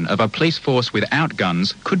tradition of a police force without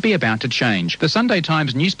guns could be about to change. The Sunday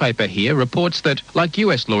Times newspaper here reports that, like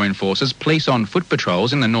US law enforcers, police on foot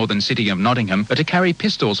patrols in the northern city of Nottingham are to carry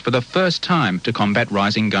pistols for the first time to combat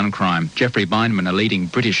rising gun crime. Geoffrey Bindman, a leading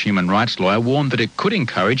British human rights lawyer, warned that it could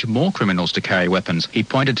encourage more criminals to carry weapons. He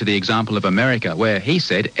pointed to the example of America, where he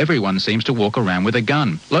said everyone seems to walk around with a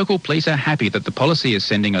gun. Local police are happy that the policy is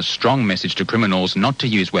sending a strong message to criminals not to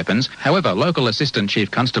use weapons. However, local Assistant Chief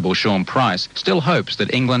Constable Sean Price still hopes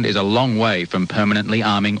that England is a long way from permanently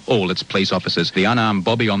arming all its police officers. The unarmed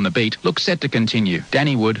Bobby on the beat looks set to continue.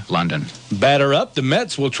 Danny Wood, London. Batter up. The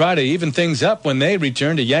Mets will try to even things up when they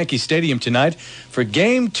return to Yankee Stadium tonight for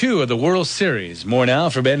Game 2 of the World Series. More now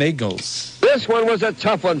for Ben Ingles. This one was a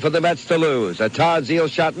tough one for the Mets to lose. A Todd Zeile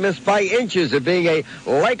shot missed by inches of being a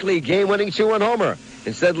likely game-winning 2-run homer,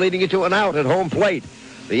 instead leading it to an out at home plate.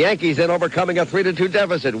 The Yankees then overcoming a 3-2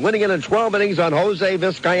 deficit, winning it in 12 innings on Jose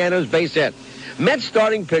Vizcaino's base hit. Mets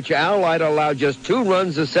starting pitcher Al Leiter allowed just 2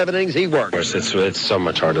 runs in 7 innings he worked. Of course, it's so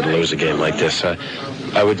much harder to lose a game like this.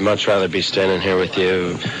 I would much rather be standing here with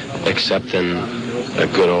you accepting a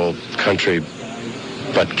good old country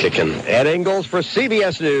butt-kicking. Ed Ingles for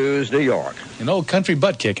CBS News, New York. An old country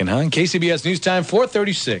butt-kicking, huh? KCBS News Time,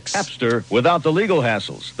 4:36. Napster without the legal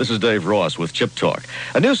hassles. This is Dave Ross with Chip Talk.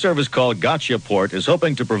 A new service called Gotchaport is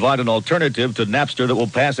hoping to provide an alternative to Napster that will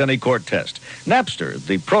pass any court test. Napster,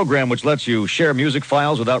 the program which lets you share music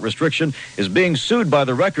files without restriction, is being sued by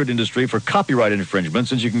the record industry for copyright infringement,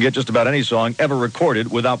 since you can get just about any song ever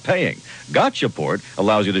recorded without paying. Gotchaport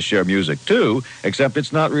allows you to share music too, except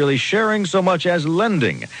it's not really sharing so much as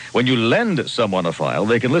lending. When you lend someone a file,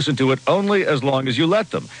 they can listen to it only as long as you let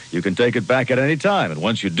them. You can take it back at any time, and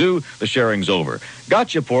once you do, the sharing's over.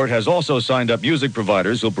 Gotchaport has also signed up music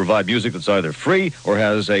providers who'll provide music that's either free or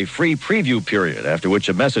has a free preview period, after which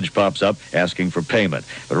a message pops up asking for payment.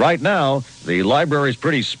 But right now, the library's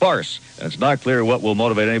pretty sparse, and it's not clear what will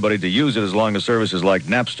motivate anybody to use it as long as services like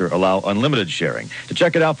Napster allow unlimited sharing. To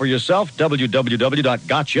check it out for yourself,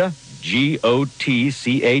 www.gotcha,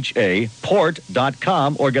 Gotcha,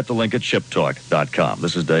 port.com, or get the link at shiptalk.com.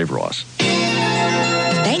 This is Dave Ross.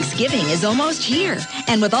 Thanksgiving is almost here.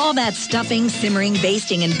 And with all that stuffing, simmering,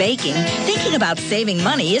 basting, and baking, thinking about saving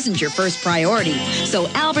money isn't your first priority. So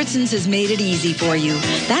Albertsons has made it easy for you.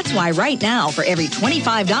 That's why right now, for every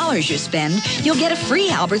 $25 you spend, you'll get a free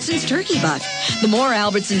Albertsons Turkey Buck. The more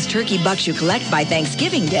Albertsons Turkey Bucks you collect by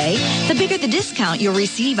Thanksgiving Day, the bigger the discount you'll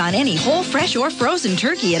receive on any whole, fresh, or frozen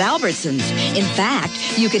turkey at Albertsons. In fact,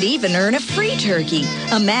 you could even earn a free turkey.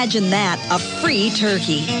 Imagine that, a free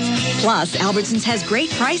turkey. Plus, Albertsons has great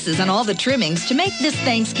prices on all the trimmings to make this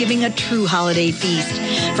Thanksgiving a true holiday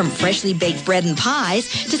feast. From freshly baked bread and pies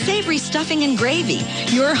to savory stuffing and gravy,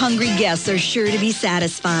 your hungry guests are sure to be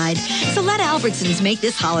satisfied. So let Albertsons make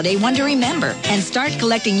this holiday one to remember and start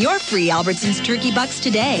collecting your free Albertsons Turkey Bucks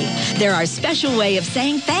today. They're our special way of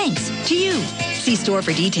saying thanks to you. See store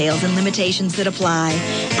for details and limitations that apply.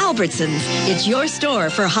 Albertsons, it's your store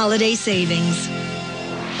for holiday savings.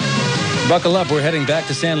 Buckle up. We're heading back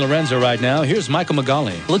to San Lorenzo right now. Here's Michael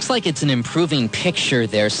McGauley. Looks like it's an improving picture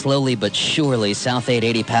there, slowly but surely. South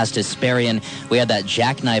 880 past Hesperian. We had that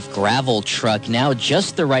jackknife gravel truck. Now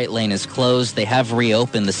just the right lane is closed. They have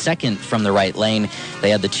reopened the second from the right lane.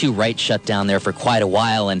 They had the two right shut down there for quite a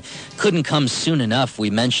while and couldn't come soon enough. We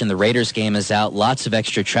mentioned the Raiders game is out. Lots of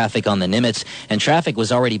extra traffic on the Nimitz, and traffic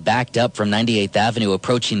was already backed up from 98th Avenue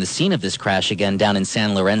approaching the scene of this crash again down in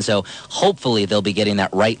San Lorenzo. Hopefully they'll be getting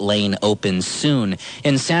that right lane open soon.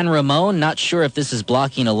 In San Ramon, not sure if this is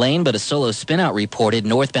blocking a lane, but a solo spinout reported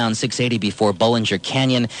northbound 680 before Bollinger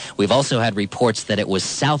Canyon. We've also had reports that it was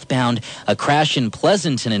southbound. A crash in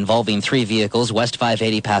Pleasanton involving 3 vehicles, west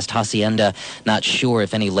 580 past Hacienda. Not sure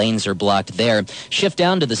if any lanes are blocked there. Shift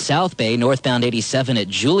down to the South Bay, northbound 87 at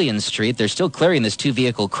Julian Street. They're still clearing this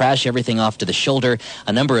 2-vehicle crash, everything off to the shoulder.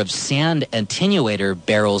 A number of sand attenuator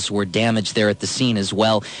barrels were damaged there at the scene as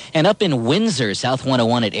well. And up in Windsor, South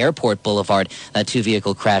 101 at Airport Boulevard, that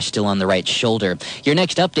 2-vehicle crash still on the right shoulder. Your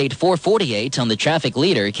next update, 4:48 on the traffic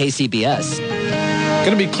leader, KCBS.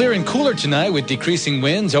 Going to be clear and cooler tonight with decreasing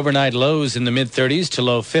winds. Overnight lows in the mid-30s to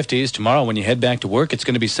low 50s. Tomorrow when you head back to work, it's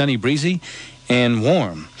going to be sunny, breezy, and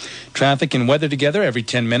warm. Traffic and weather together every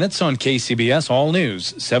 10 minutes on KCBS All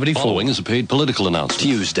News 74. Following is a paid political announcement.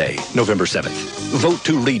 Tuesday, November 7th. Vote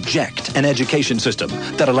to reject an education system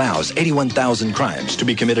that allows 81,000 crimes to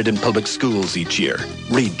be committed in public schools each year.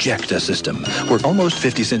 Reject a system where almost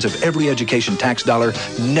 50 cents of every education tax dollar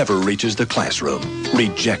never reaches the classroom.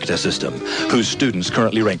 Reject a system whose students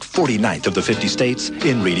currently rank 49th of the 50 states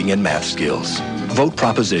in reading and math skills. Vote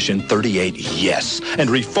Proposition 38 yes and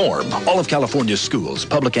reform all of California's schools,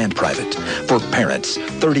 public and private. For parents,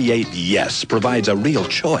 38 yes provides a real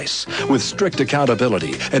choice with strict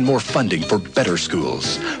accountability and more funding for better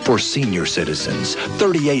schools. For senior citizens,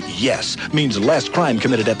 38 yes means less crime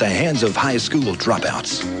committed at the hands of high school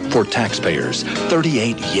dropouts. For taxpayers,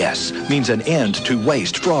 38 yes means an end to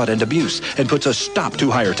waste, fraud, and abuse and puts a stop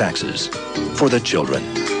to higher taxes. For the children,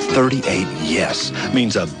 38 yes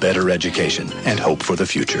means a better education and hope for the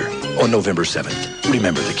future. On November 7th,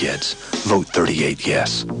 remember the kids. Vote 38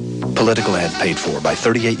 yes. Political ad paid for by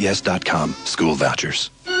 38yes.com school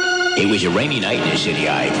vouchers. It was a rainy night in the city.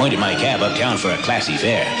 I pointed my cab uptown for a classy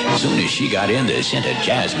fare. As soon as she got in, the scent of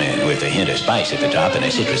jasmine with a hint of spice at the top and a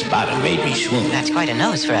citrus bottom made me swoon. That's quite a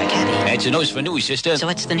nose for a cabbie. That's a nose for news, sister. So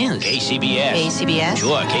what's the news? KCBS. KCBS?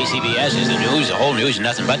 Sure, KCBS is the news, the whole news,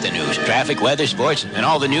 nothing but the news. Traffic, weather, sports, and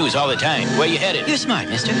all the news all the time. Where you headed? You're smart,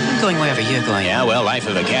 mister. I'm going wherever you're going. Yeah, well, life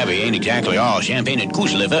of a cabbie ain't exactly all champagne and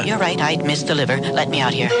goose liver. You're right, I'd miss the liver. Let me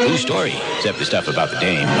out here. True story, except the stuff about the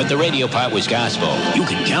dame. But the radio part was gospel. You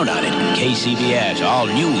can count on it. KCBS, All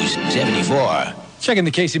News 74. Checking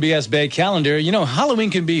the KCBS Bay calendar. You know,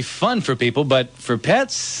 Halloween can be fun for people, but for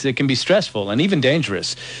pets, it can be stressful and even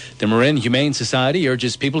dangerous. The Marin Humane Society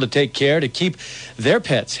urges people to take care to keep their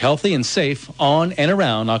pets healthy and safe on and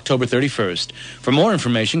around October 31st. For more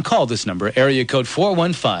information, call this number, area code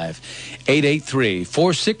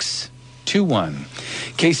 415-883-4621.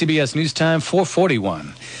 KCBS News Time,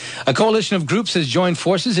 441. A coalition of groups has joined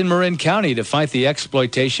forces in Marin County to fight the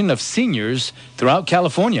exploitation of seniors throughout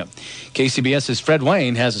California. KCBS's Fred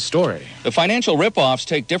Wayne has a story. The financial ripoffs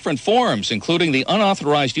take different forms, including the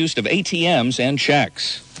unauthorized use of ATMs and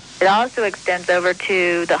checks. It also extends over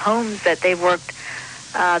to the homes that they've worked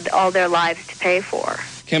all their lives to pay for.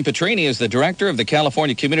 Kim Petrini is the director of the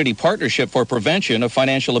California Community Partnership for Prevention of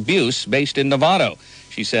Financial Abuse based in Novato.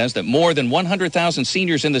 She says that more than 100,000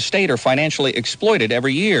 seniors in the state are financially exploited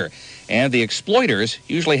every year, and the exploiters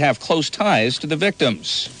usually have close ties to the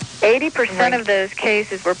victims. 80% of those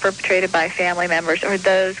cases were perpetrated by family members or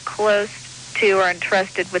those close to or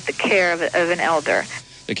entrusted with the care of an elder.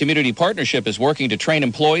 The Community Partnership is working to train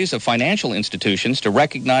employees of financial institutions to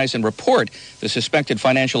recognize and report the suspected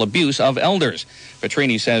financial abuse of elders.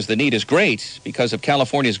 Petrini says the need is great because of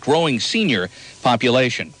California's growing senior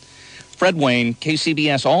population. Fred Wayne,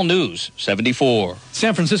 KCBS All News 74.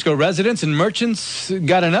 San Francisco residents and merchants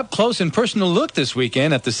got an up-close and personal look this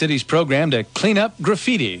weekend at the city's program to clean up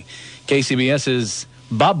graffiti. KCBS's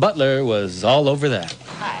Bob Butler was all over that.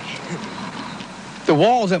 The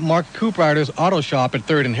walls at Mark Cooprider's auto shop at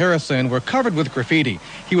 3rd and Harrison were covered with graffiti.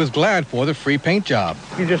 He was glad for the free paint job.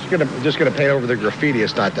 You're just gonna paint over the graffiti.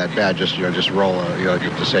 It's not that bad. Just roll,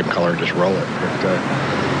 get the same color, just roll it. But,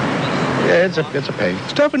 Yeah, it's a pain.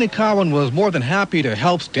 Stephanie Cowan was more than happy to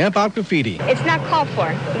help stamp out graffiti. It's not called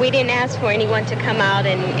for. We didn't ask for anyone to come out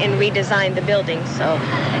and redesign the building, so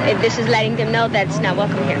this is letting them know that it's not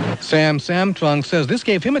welcome here. Sam Samtrung says this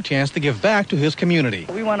gave him a chance to give back to his community.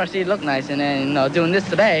 We want to see it look nice, and then doing this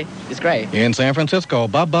today is great. In San Francisco,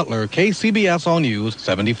 Bob Butler, KCBS All News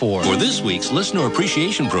 74. For this week's Listener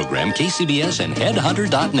Appreciation Program, KCBS and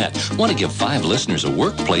Headhunter.net want to give 5 listeners a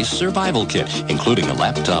workplace survival kit, including a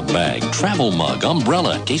laptop bag, travel mug,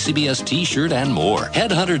 umbrella, KCBS t-shirt, and more.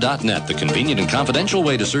 Headhunter.net, the convenient and confidential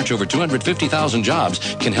way to search over 250,000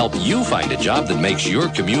 jobs, can help you find a job that makes your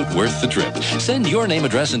commute worth the trip. Send your name,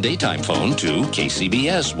 address, and daytime phone to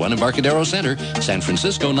KCBS, 1 Embarcadero Center, San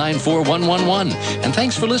Francisco 94111. And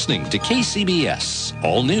thanks for listening to KCBS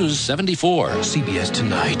All News 74. CBS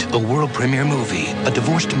Tonight, a world premiere movie. A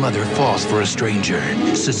divorced mother falls for a stranger.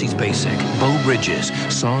 Sissy's Basic, Beau Bridges,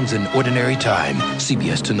 Songs in Ordinary Time.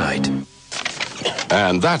 CBS Tonight.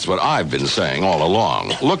 And that's what I've been saying all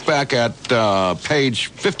along. Look back at page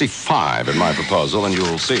 55 in my proposal, and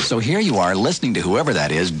you'll see. So here you are, listening to whoever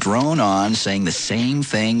that is drone on, saying the same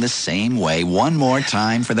thing the same way, one more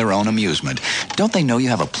time for their own amusement. Don't they know you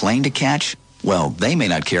have a plane to catch? Well, they may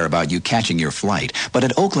not care about you catching your flight, but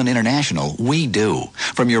at Oakland International, we do.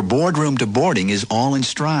 From your boardroom to boarding is all in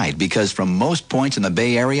stride, because from most points in the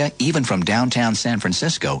Bay Area, even from downtown San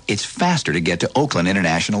Francisco, it's faster to get to Oakland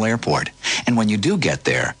International Airport. And when you do get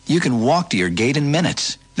there, you can walk to your gate in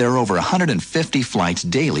minutes. There are over 150 flights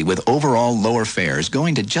daily with overall lower fares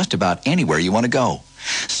going to just about anywhere you want to go.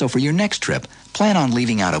 So for your next trip, plan on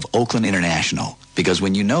leaving out of Oakland International. Because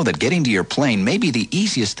when you know that getting to your plane may be the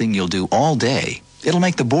easiest thing you'll do all day, it'll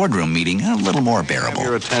make the boardroom meeting a little more bearable. Have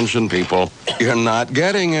your attention, people. You're not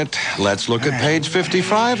getting it. Let's look at page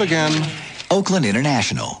 55 again. Oakland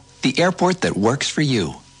International, the airport that works for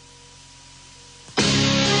you.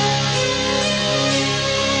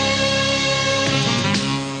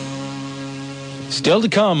 Still to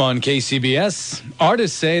come on KCBS,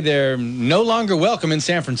 artists say they're no longer welcome in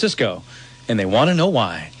San Francisco, and they want to know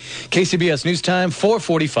why. KCBS News Time,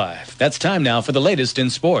 4:45. That's time now for the latest in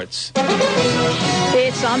sports.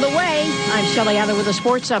 It's on the way. I'm Shelley Adler with a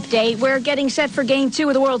sports update. We're getting set for Game 2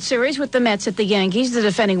 of the World Series with the Mets at the Yankees, the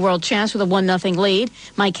defending world champs with a 1-0 lead.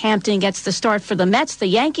 Mike Hampton gets the start for the Mets. The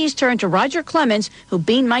Yankees turn to Roger Clemens, who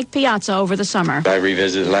beat Mike Piazza over the summer. I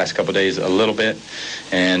revisited the last couple of days a little bit,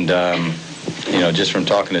 and just from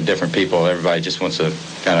talking to different people, everybody just wants to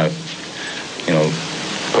kind of,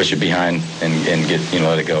 push it behind and get,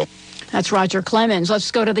 let it go. That's Roger Clemens. Let's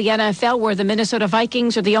go to the NFL, where the Minnesota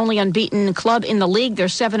Vikings are the only unbeaten club in the league. They're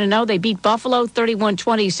 7-0. They beat Buffalo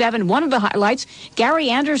 31-27. One of the highlights, Gary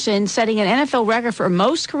Anderson setting an NFL record for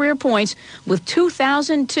most career points with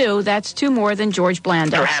 2,002. That's 2 more than George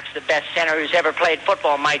Blanda. Perhaps the best center who's ever played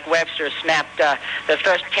football, Mike Webster, snapped the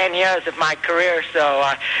first 10 years of my career. So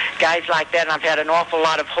guys like that, and I've had an awful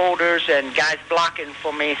lot of holders and guys blocking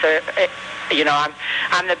for me. So,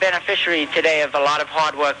 I'm the beneficiary today of a lot of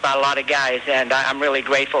hard work by a lot of guys, and I'm really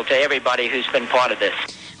grateful to everybody who's been part of this.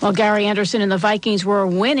 Well, Gary Anderson and the Vikings were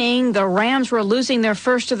winning. The Rams were losing their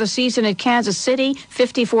first of the season at Kansas City,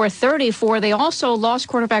 54-34. They also lost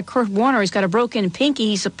quarterback Kurt Warner. He's got a broken pinky.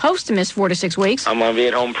 He's supposed to miss 4 to 6 weeks. I'm going to be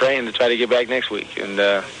at home praying to try to get back next week. And,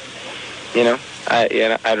 I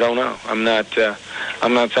don't know. I'm not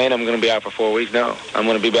saying I'm going to be out for 4 weeks. No, I'm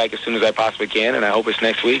going to be back as soon as I possibly can, and I hope it's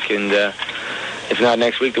next week. And if not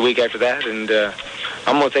next week, the week after that. And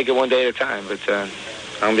I'm going to take it one day at a time. But I'm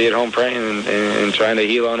going to be at home praying and trying to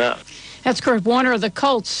heal on up. That's Kurt Warner. The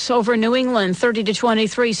Colts over New England,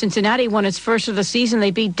 30-23. Cincinnati won its first of the season.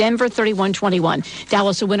 They beat Denver 31-21.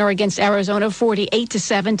 Dallas a winner against Arizona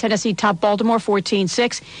 48-7. Tennessee topped Baltimore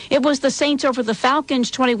 14-6. It was the Saints over the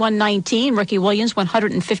Falcons 21-19. Ricky Williams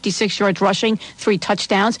 156 yards rushing, 3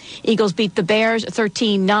 touchdowns. Eagles beat the Bears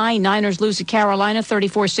 13-9. Niners lose to Carolina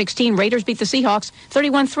 34-16. Raiders beat the Seahawks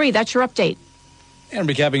 31-3. That's your update. And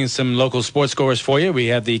recapping some local sports scores for you, we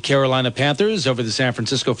have the Carolina Panthers over the San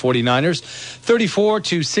Francisco 49ers,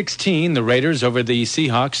 34-16. The Raiders over the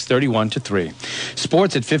Seahawks, 31-3.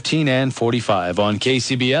 Sports at 15 and 45 on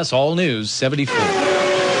KCBS All News 74.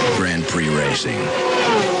 Grand Prix Racing.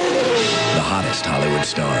 The hottest Hollywood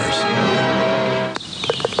stars.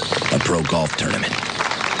 A pro golf tournament.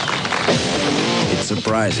 It's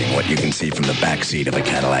surprising what you can see from the backseat of a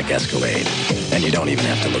Cadillac Escalade. And you don't even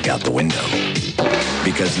have to look out the window.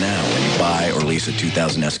 Because now, when you buy or lease a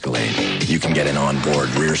 2000 Escalade, you can get an onboard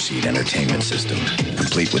rear seat entertainment system,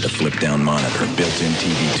 complete with a flip-down monitor, built-in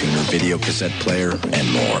TV tuner, video cassette player,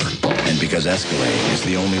 and more. And because Escalade is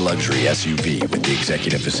the only luxury SUV with the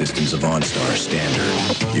executive assistance of OnStar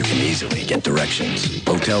Standard, you can easily get directions,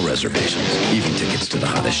 hotel reservations, even tickets to the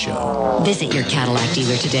hottest show. Visit your Cadillac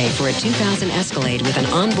dealer today for a 2000 Escalade with an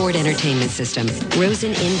onboard entertainment system.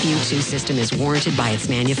 Rosen InView 2 system is warranted by its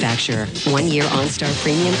manufacturer. 1 year OnStar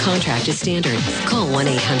premium contract is standard. Call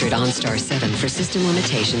 1-800-OnStar-7 for system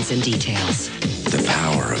limitations and details. The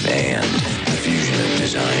power of and, the fusion of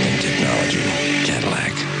design and technology.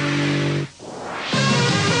 Cadillac.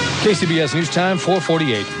 KCBS News Time,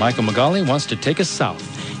 4:48. Michael McGauley wants to take us south.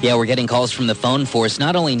 Yeah, we're getting calls from the phone force.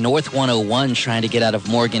 Not only North 101 trying to get out of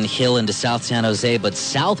Morgan Hill into South San Jose, but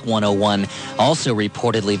South 101 also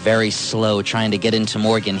reportedly very slow trying to get into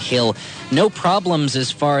Morgan Hill. No problems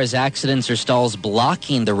as far as accidents or stalls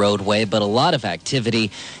blocking the roadway, but a lot of activity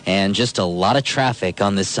and just a lot of traffic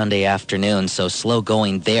on this Sunday afternoon, so slow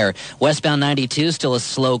going there. Westbound 92, still a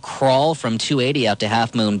slow crawl from 280 out to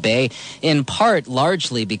Half Moon Bay, in part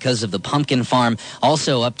largely because of the Pumpkin Farm.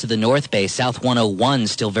 Also up to the North Bay, South 101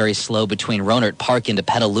 still very slow between Rohnert Park into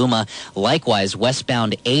Petaluma. Likewise,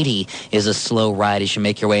 westbound 80 is a slow ride as you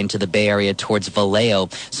make your way into the Bay Area towards Vallejo.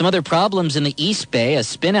 Some other problems in the East Bay, a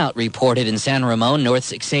spin-out reported in San Ramon, North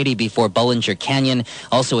 680 before Bollinger Canyon.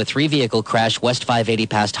 Also a 3-vehicle crash, West 580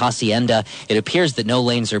 past Hacienda. It appears that no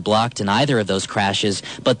lanes are blocked in either of those crashes,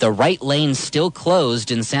 but the right lane still closed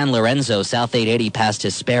in San Lorenzo, South 880 past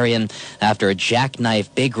Hesperian after a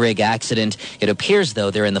jackknife big rig accident. It appears,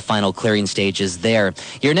 though, they're in the final clearing stages there.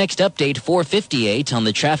 Your next update, 4:58 on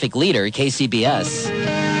the traffic leader, KCBS.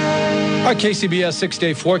 Our KCBS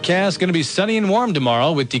 6-day forecast going to be sunny and warm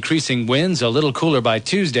tomorrow with decreasing winds, a little cooler by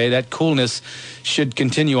Tuesday. That coolness should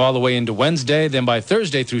continue all the way into Wednesday. Then by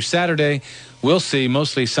Thursday through Saturday, we'll see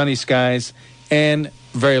mostly sunny skies and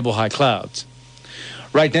variable high clouds.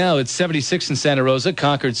 Right now, it's 76 in Santa Rosa,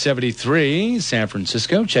 Concord 73. San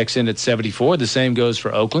Francisco checks in at 74. The same goes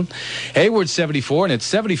for Oakland. Hayward 74, and it's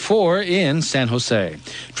 74 in San Jose.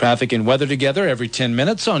 Traffic and weather together every 10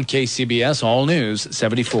 minutes on KCBS All News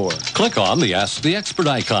 74. Click on the Ask the Expert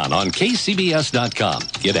icon on KCBS.com.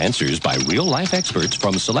 Get answers by real-life experts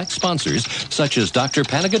from select sponsors such as Dr.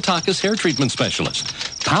 Panagotakis Hair Treatment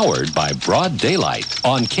Specialist. Powered by Broad Daylight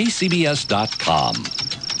on KCBS.com.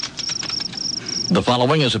 The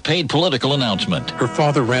following is a paid political announcement. Her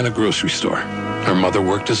father ran a grocery store. Her mother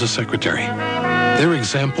worked as a secretary. Their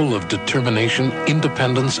example of determination,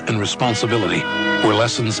 independence, and responsibility were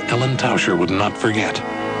lessons Ellen Tauscher would not forget.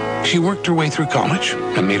 She worked her way through college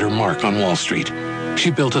and made her mark on Wall Street.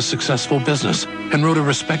 She built a successful business and wrote a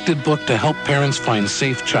respected book to help parents find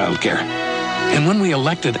safe childcare. And when we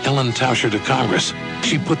elected Ellen Tauscher to Congress,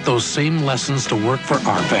 she put those same lessons to work for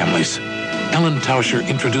our families. Ellen Tauscher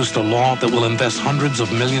introduced a law that will invest hundreds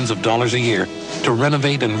of millions of dollars a year to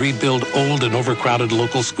renovate and rebuild old and overcrowded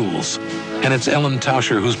local schools. And it's Ellen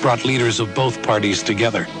Tauscher who's brought leaders of both parties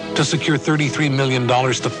together to secure $33 million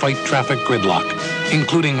to fight traffic gridlock,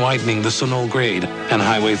 including widening the Sunol Grade and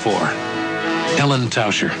Highway 4. Ellen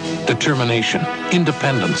Tauscher, determination,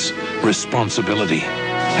 independence, responsibility.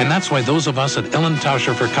 And that's why those of us at Ellen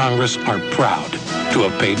Tauscher for Congress are proud to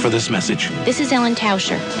have paid for this message. This is Ellen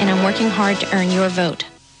Tauscher, and I'm working hard to earn your vote.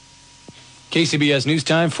 KCBS News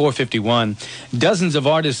Time, 4:51. Dozens of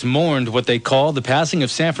artists mourned what they call the passing of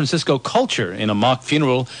San Francisco culture in a mock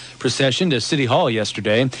funeral procession to City Hall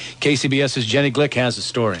yesterday. KCBS's Jenny Glick has a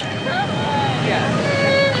story.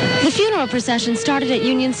 The funeral procession started at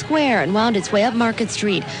Union Square and wound its way up Market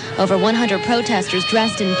Street. Over 100 protesters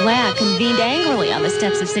dressed in black convened angrily on the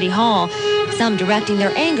steps of City Hall, some directing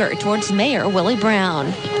their anger towards Mayor Willie Brown.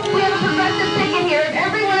 We have a progressive ticket here. If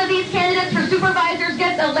every one of these candidates for supervisors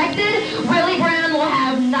gets elected, Willie Brown will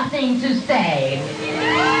have nothing to say.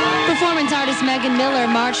 Performance artist Megan Miller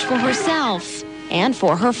marched for herself and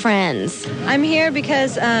for her friends. I'm here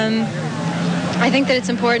because I think that it's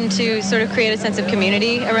important to sort of create a sense of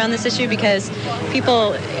community around this issue because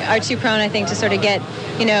people are too prone, I think, to sort of get,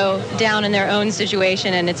 down in their own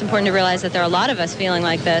situation, and it's important to realize that there are a lot of us feeling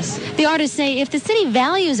like this. The artists say if the city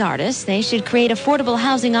values artists, they should create affordable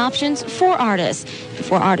housing options for artists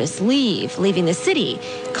before artists leaving the city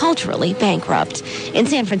culturally bankrupt. In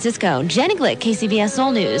San Francisco, Jenny Glick, KCBS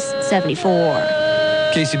All News 74.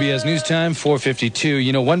 KCBS News Time, 4:52.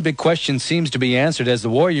 You know, one big question seems to be answered as the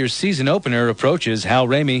Warriors season opener approaches. Hal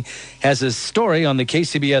Ramey has a story on the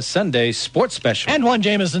KCBS Sunday Sports Special. Antoine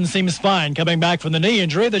Jamison seems fine coming back from the knee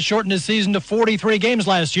injury that shortened his season to 43 games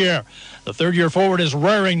last year. The third-year forward is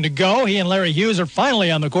raring to go. He and Larry Hughes are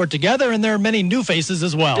finally on the court together, and there are many new faces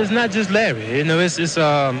as well. It's not just Larry. You know, it's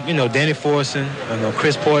Danny Forson,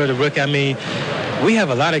 Chris Porter, the rookie. I mean, we have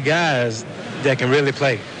a lot of guys that can really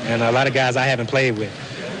play, and a lot of guys I haven't played with.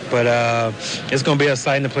 But it's going to be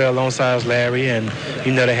exciting to play alongside Larry, and,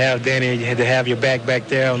 you know, to have Danny, to have your back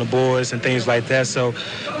there on the boards and things like that. So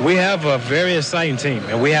we have a very exciting team,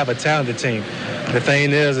 and we have a talented team. The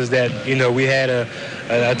thing is that, you know, we had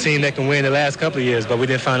a team that can win the last couple of years, but we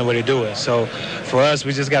didn't find a way to do it. So for us,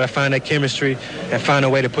 we just got to find that chemistry and find a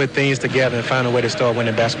way to put things together and find a way to start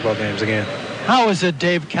winning basketball games again. How is it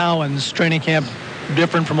Dave Cowan's training camp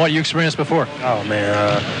different from what you experienced before? Oh,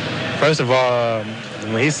 man. First of all,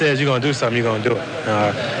 when he says you're going to do something, you're going to do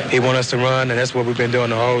it. He wants us to run, and that's what we've been doing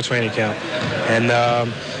the whole training camp. And,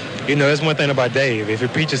 you know, that's one thing about Dave. If he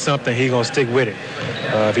preaches something, he's going to stick with it.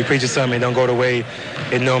 If he preaches something and don't go the way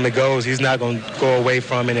it normally goes, he's not going to go away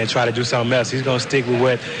from it and try to do something else. He's going to stick with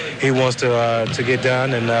what he wants to get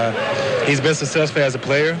done. And he's been successful as a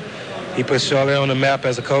player. He put Charlotte on the map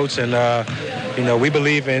as a coach, and you know, we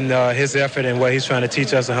believe in his effort and what he's trying to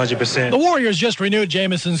teach us 100%. The Warriors just renewed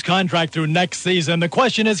Jamison's contract through next season. The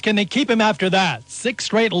question is, can they keep him after that? 6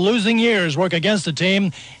 straight losing years work against the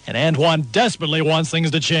team, and Antoine desperately wants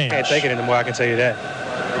things to change. I can't take it anymore, I can tell you that.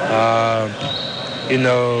 You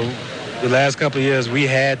know, the last couple of years, we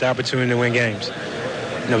had the opportunity to win games.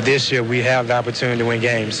 You know, this year we have the opportunity to win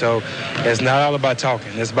games. So it's not all about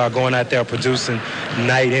talking. It's about going out there producing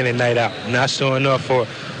night in and night out. Not showing up for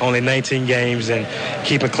only 19 games and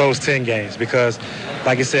keeping close 10 games. Because,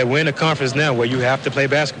 like I said, we're in a conference now where you have to play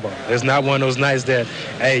basketball. It's not one of those nights that,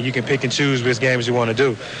 hey, you can pick and choose which games you want to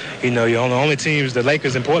do. You know, you're the only teams, the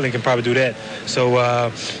Lakers and Portland, can probably do that. So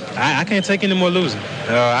I can't take any more losing.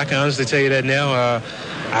 I can honestly tell you that now.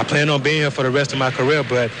 I plan on being here for the rest of my career,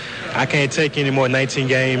 but I can't take any more 19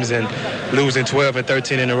 games and losing 12 and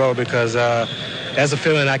 13 in a row because that's a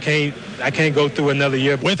feeling I can't go through another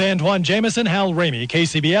year. With Antoine Jamison, Hal Ramey,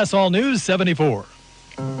 KCBS All News 74.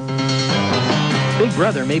 Big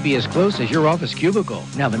Brother may be as close as your office cubicle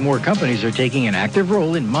now that more companies are taking an active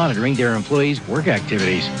role in monitoring their employees' work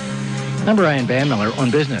activities. I'm Brian Bandmiller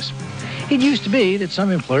on Business. It used to be that some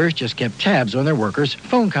employers just kept tabs on their workers'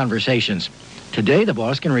 phone conversations. Today, the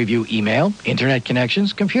boss can review email, internet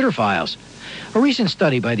connections, computer files. A recent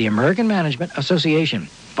study by the American Management Association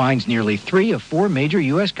finds nearly 3 of 4 major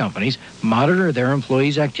U.S. companies monitor their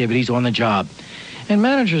employees' activities on the job. And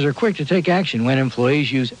managers are quick to take action when employees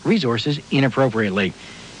use resources inappropriately.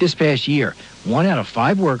 This past year, 1 out of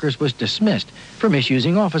 5 workers was dismissed for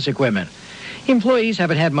misusing office equipment. Employees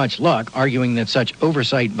haven't had much luck arguing that such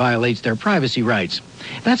oversight violates their privacy rights.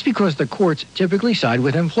 That's because the courts typically side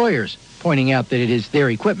with employers, pointing out that it is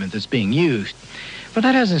their equipment that's being used. But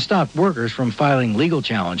that hasn't stopped workers from filing legal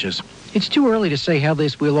challenges. It's too early to say how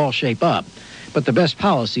this will all shape up, but the best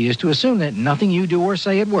policy is to assume that nothing you do or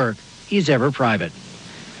say at work is ever private.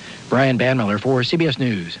 Brian Bandmiller for CBS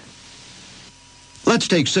News. Let's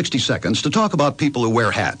take 60 seconds to talk about people who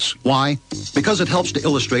wear hats. Why? Because it helps to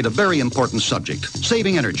illustrate a very important subject,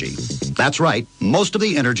 saving energy. That's right, most of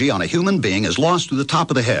the energy on a human being is lost through the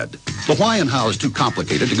top of the head. The why and how is too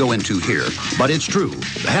complicated to go into here, but it's true.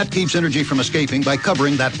 The hat keeps energy from escaping by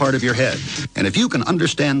covering that part of your head. And if you can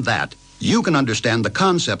understand that, you can understand the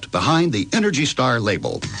concept behind the Energy Star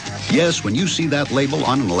label. Yes, when you see that label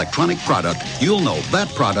on an electronic product, you'll know that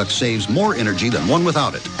product saves more energy than one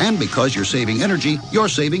without it. And because you're saving energy, you're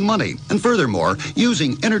saving money. And furthermore,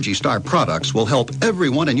 using Energy Star products will help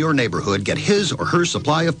everyone in your neighborhood get his or her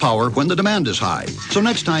supply of power when the demand is high. So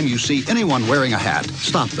next time you see anyone wearing a hat,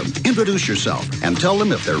 stop them, introduce yourself, and tell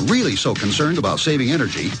them if they're really so concerned about saving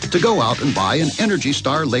energy, to go out and buy an Energy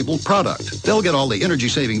Star labeled product. They'll get all the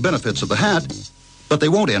energy-saving benefits of the hat, but they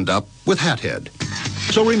won't end up with hat head.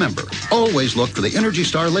 So remember, always look for the Energy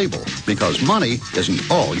Star label, because money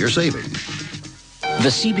isn't all you're saving. The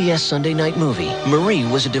CBS Sunday night movie. Marie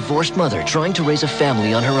was a divorced mother trying to raise a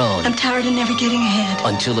family on her own. I'm tired of never getting ahead.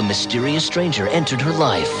 Until a mysterious stranger entered her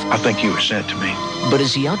life. I think you were sent to me. But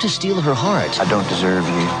is he out to steal her heart? I don't deserve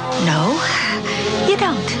you. No, you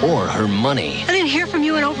don't. Or her money? I didn't hear from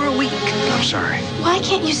you in over a week. I'm sorry. Why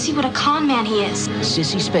can't you see what a con man he is?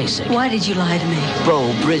 Sissy Spacek. Why did you lie to me?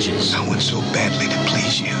 Bo Bridges. I want so badly to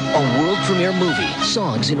please you. A world premiere movie.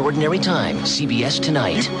 Songs in Ordinary Time. CBS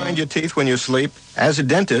tonight. You grind your teeth when you sleep? As a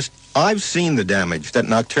dentist, I've seen the damage that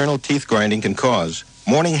nocturnal teeth grinding can cause.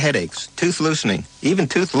 morning headaches, tooth loosening, even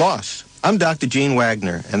tooth loss. I'm Dr. Gene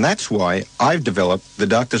Wagner, and that's why I've developed the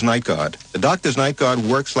Doctor's Night Guard. The Doctor's Night Guard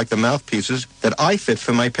works like the mouthpieces that I fit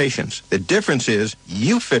for my patients. The difference is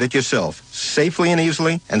you fit it yourself, safely and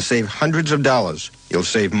easily, and save hundreds of dollars. You'll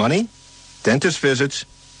save money, dentist visits,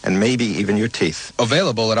 and maybe even your teeth.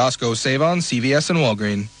 Available at Osco, Save-On, CVS, and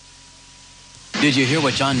Walgreens. Did you hear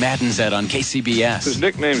what John Madden said on KCBS? His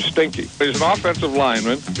nickname's Stinky. He's an offensive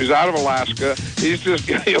lineman. He's out of Alaska. He's just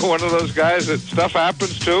one of those guys that stuff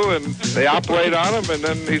happens to, and they operate on him, and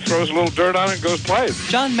then he throws a little dirt on it and goes play.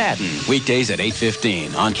 John Madden, weekdays at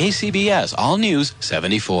 8:15 on KCBS All News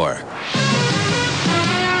 74.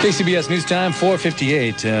 KCBS News Time,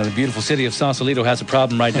 4:58. The beautiful city of Sausalito has a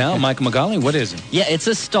problem right now. Michael McGauley, what is it? Yeah, it's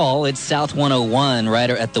a stall. It's South 101 right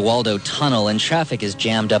at the Waldo Tunnel, and traffic is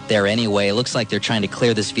jammed up there anyway. It looks like they're trying to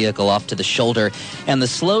clear this vehicle off to the shoulder, and the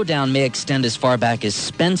slowdown may extend as far back as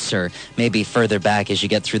Spencer, maybe further back as you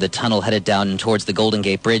get through the tunnel headed down towards the Golden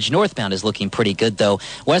Gate Bridge. Northbound is looking pretty good, though.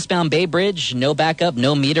 Westbound Bay Bridge, no backup,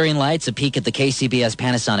 no metering lights. A peek at the KCBS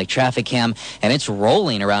Panasonic traffic cam, and it's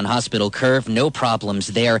rolling around Hospital Curve. No problems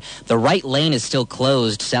there. The right lane is still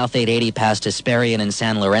closed, South 880 past Hesperian and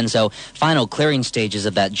San Lorenzo. Final clearing stages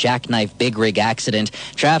of that jackknife big rig accident.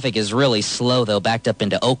 Traffic is really slow, though, backed up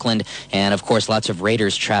into Oakland, and, of course, lots of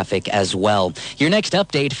Raiders traffic as well. Your next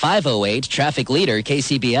update, 5:08, traffic leader,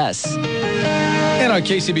 KCBS. And our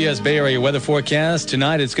KCBS Bay Area weather forecast.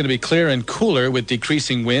 Tonight it's going to be clear and cooler with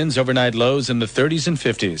decreasing winds, overnight lows in the 30s and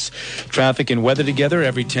 50s. Traffic and weather together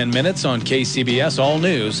every 10 minutes on KCBS All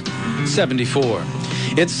News 74.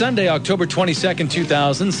 It's Sunday, October 22nd,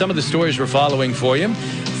 2000. Some of the stories we're following for you.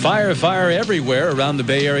 Fire everywhere around the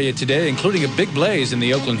Bay Area today, including a big blaze in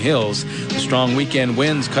the Oakland Hills. The strong weekend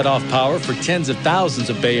winds cut off power for tens of thousands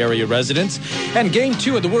of Bay Area residents. And Game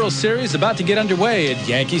 2 of the World Series about to get underway at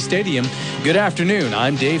Yankee Stadium. Good afternoon.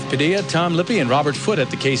 I'm Dave Padilla, Tom Lippy, and Robert Foote at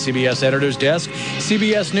the KCBS Editor's Desk.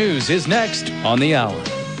 CBS News is next on the hour.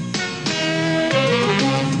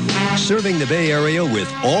 Serving the Bay Area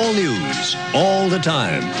with all news, all the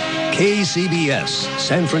time. KCBS,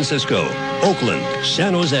 San Francisco, Oakland,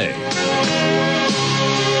 San Jose.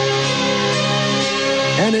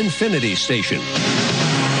 An infinity station.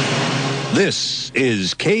 This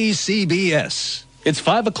is KCBS. It's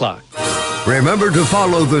 5 o'clock. Remember to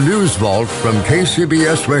follow the NewsVault from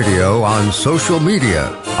KCBS Radio on social media.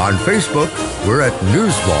 On Facebook, we're at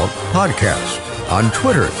NewsVault Podcast. On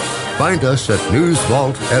Twitter, find us at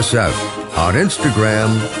NewsVault SF. On Instagram,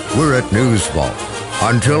 we're at NewsVault.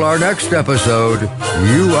 Until our next episode,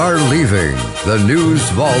 you are leaving the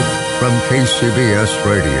NewsVault from KCBS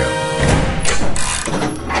Radio.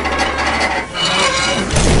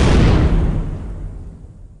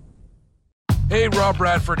 Hey, Rob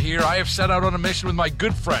Bradford here. I have set out on a mission with my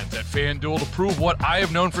good friends at FanDuel to prove what I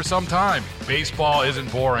have known for some time. Baseball isn't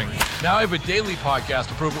boring. Now I have a daily podcast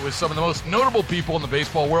to prove it with some of the most notable people in the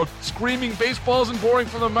baseball world, screaming baseball isn't boring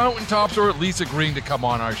from the mountaintops, or at least agreeing to come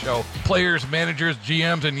on our show. Players, managers,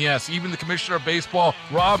 GMs, and yes, even the commissioner of baseball,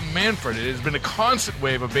 Rob Manfred. It has been a constant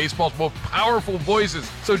wave of baseball's most powerful voices.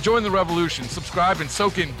 So join the revolution. Subscribe and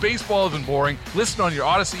soak in Baseball Isn't Boring. Listen on your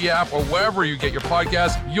Odyssey app or wherever you get your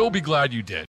podcasts. You'll be glad you did.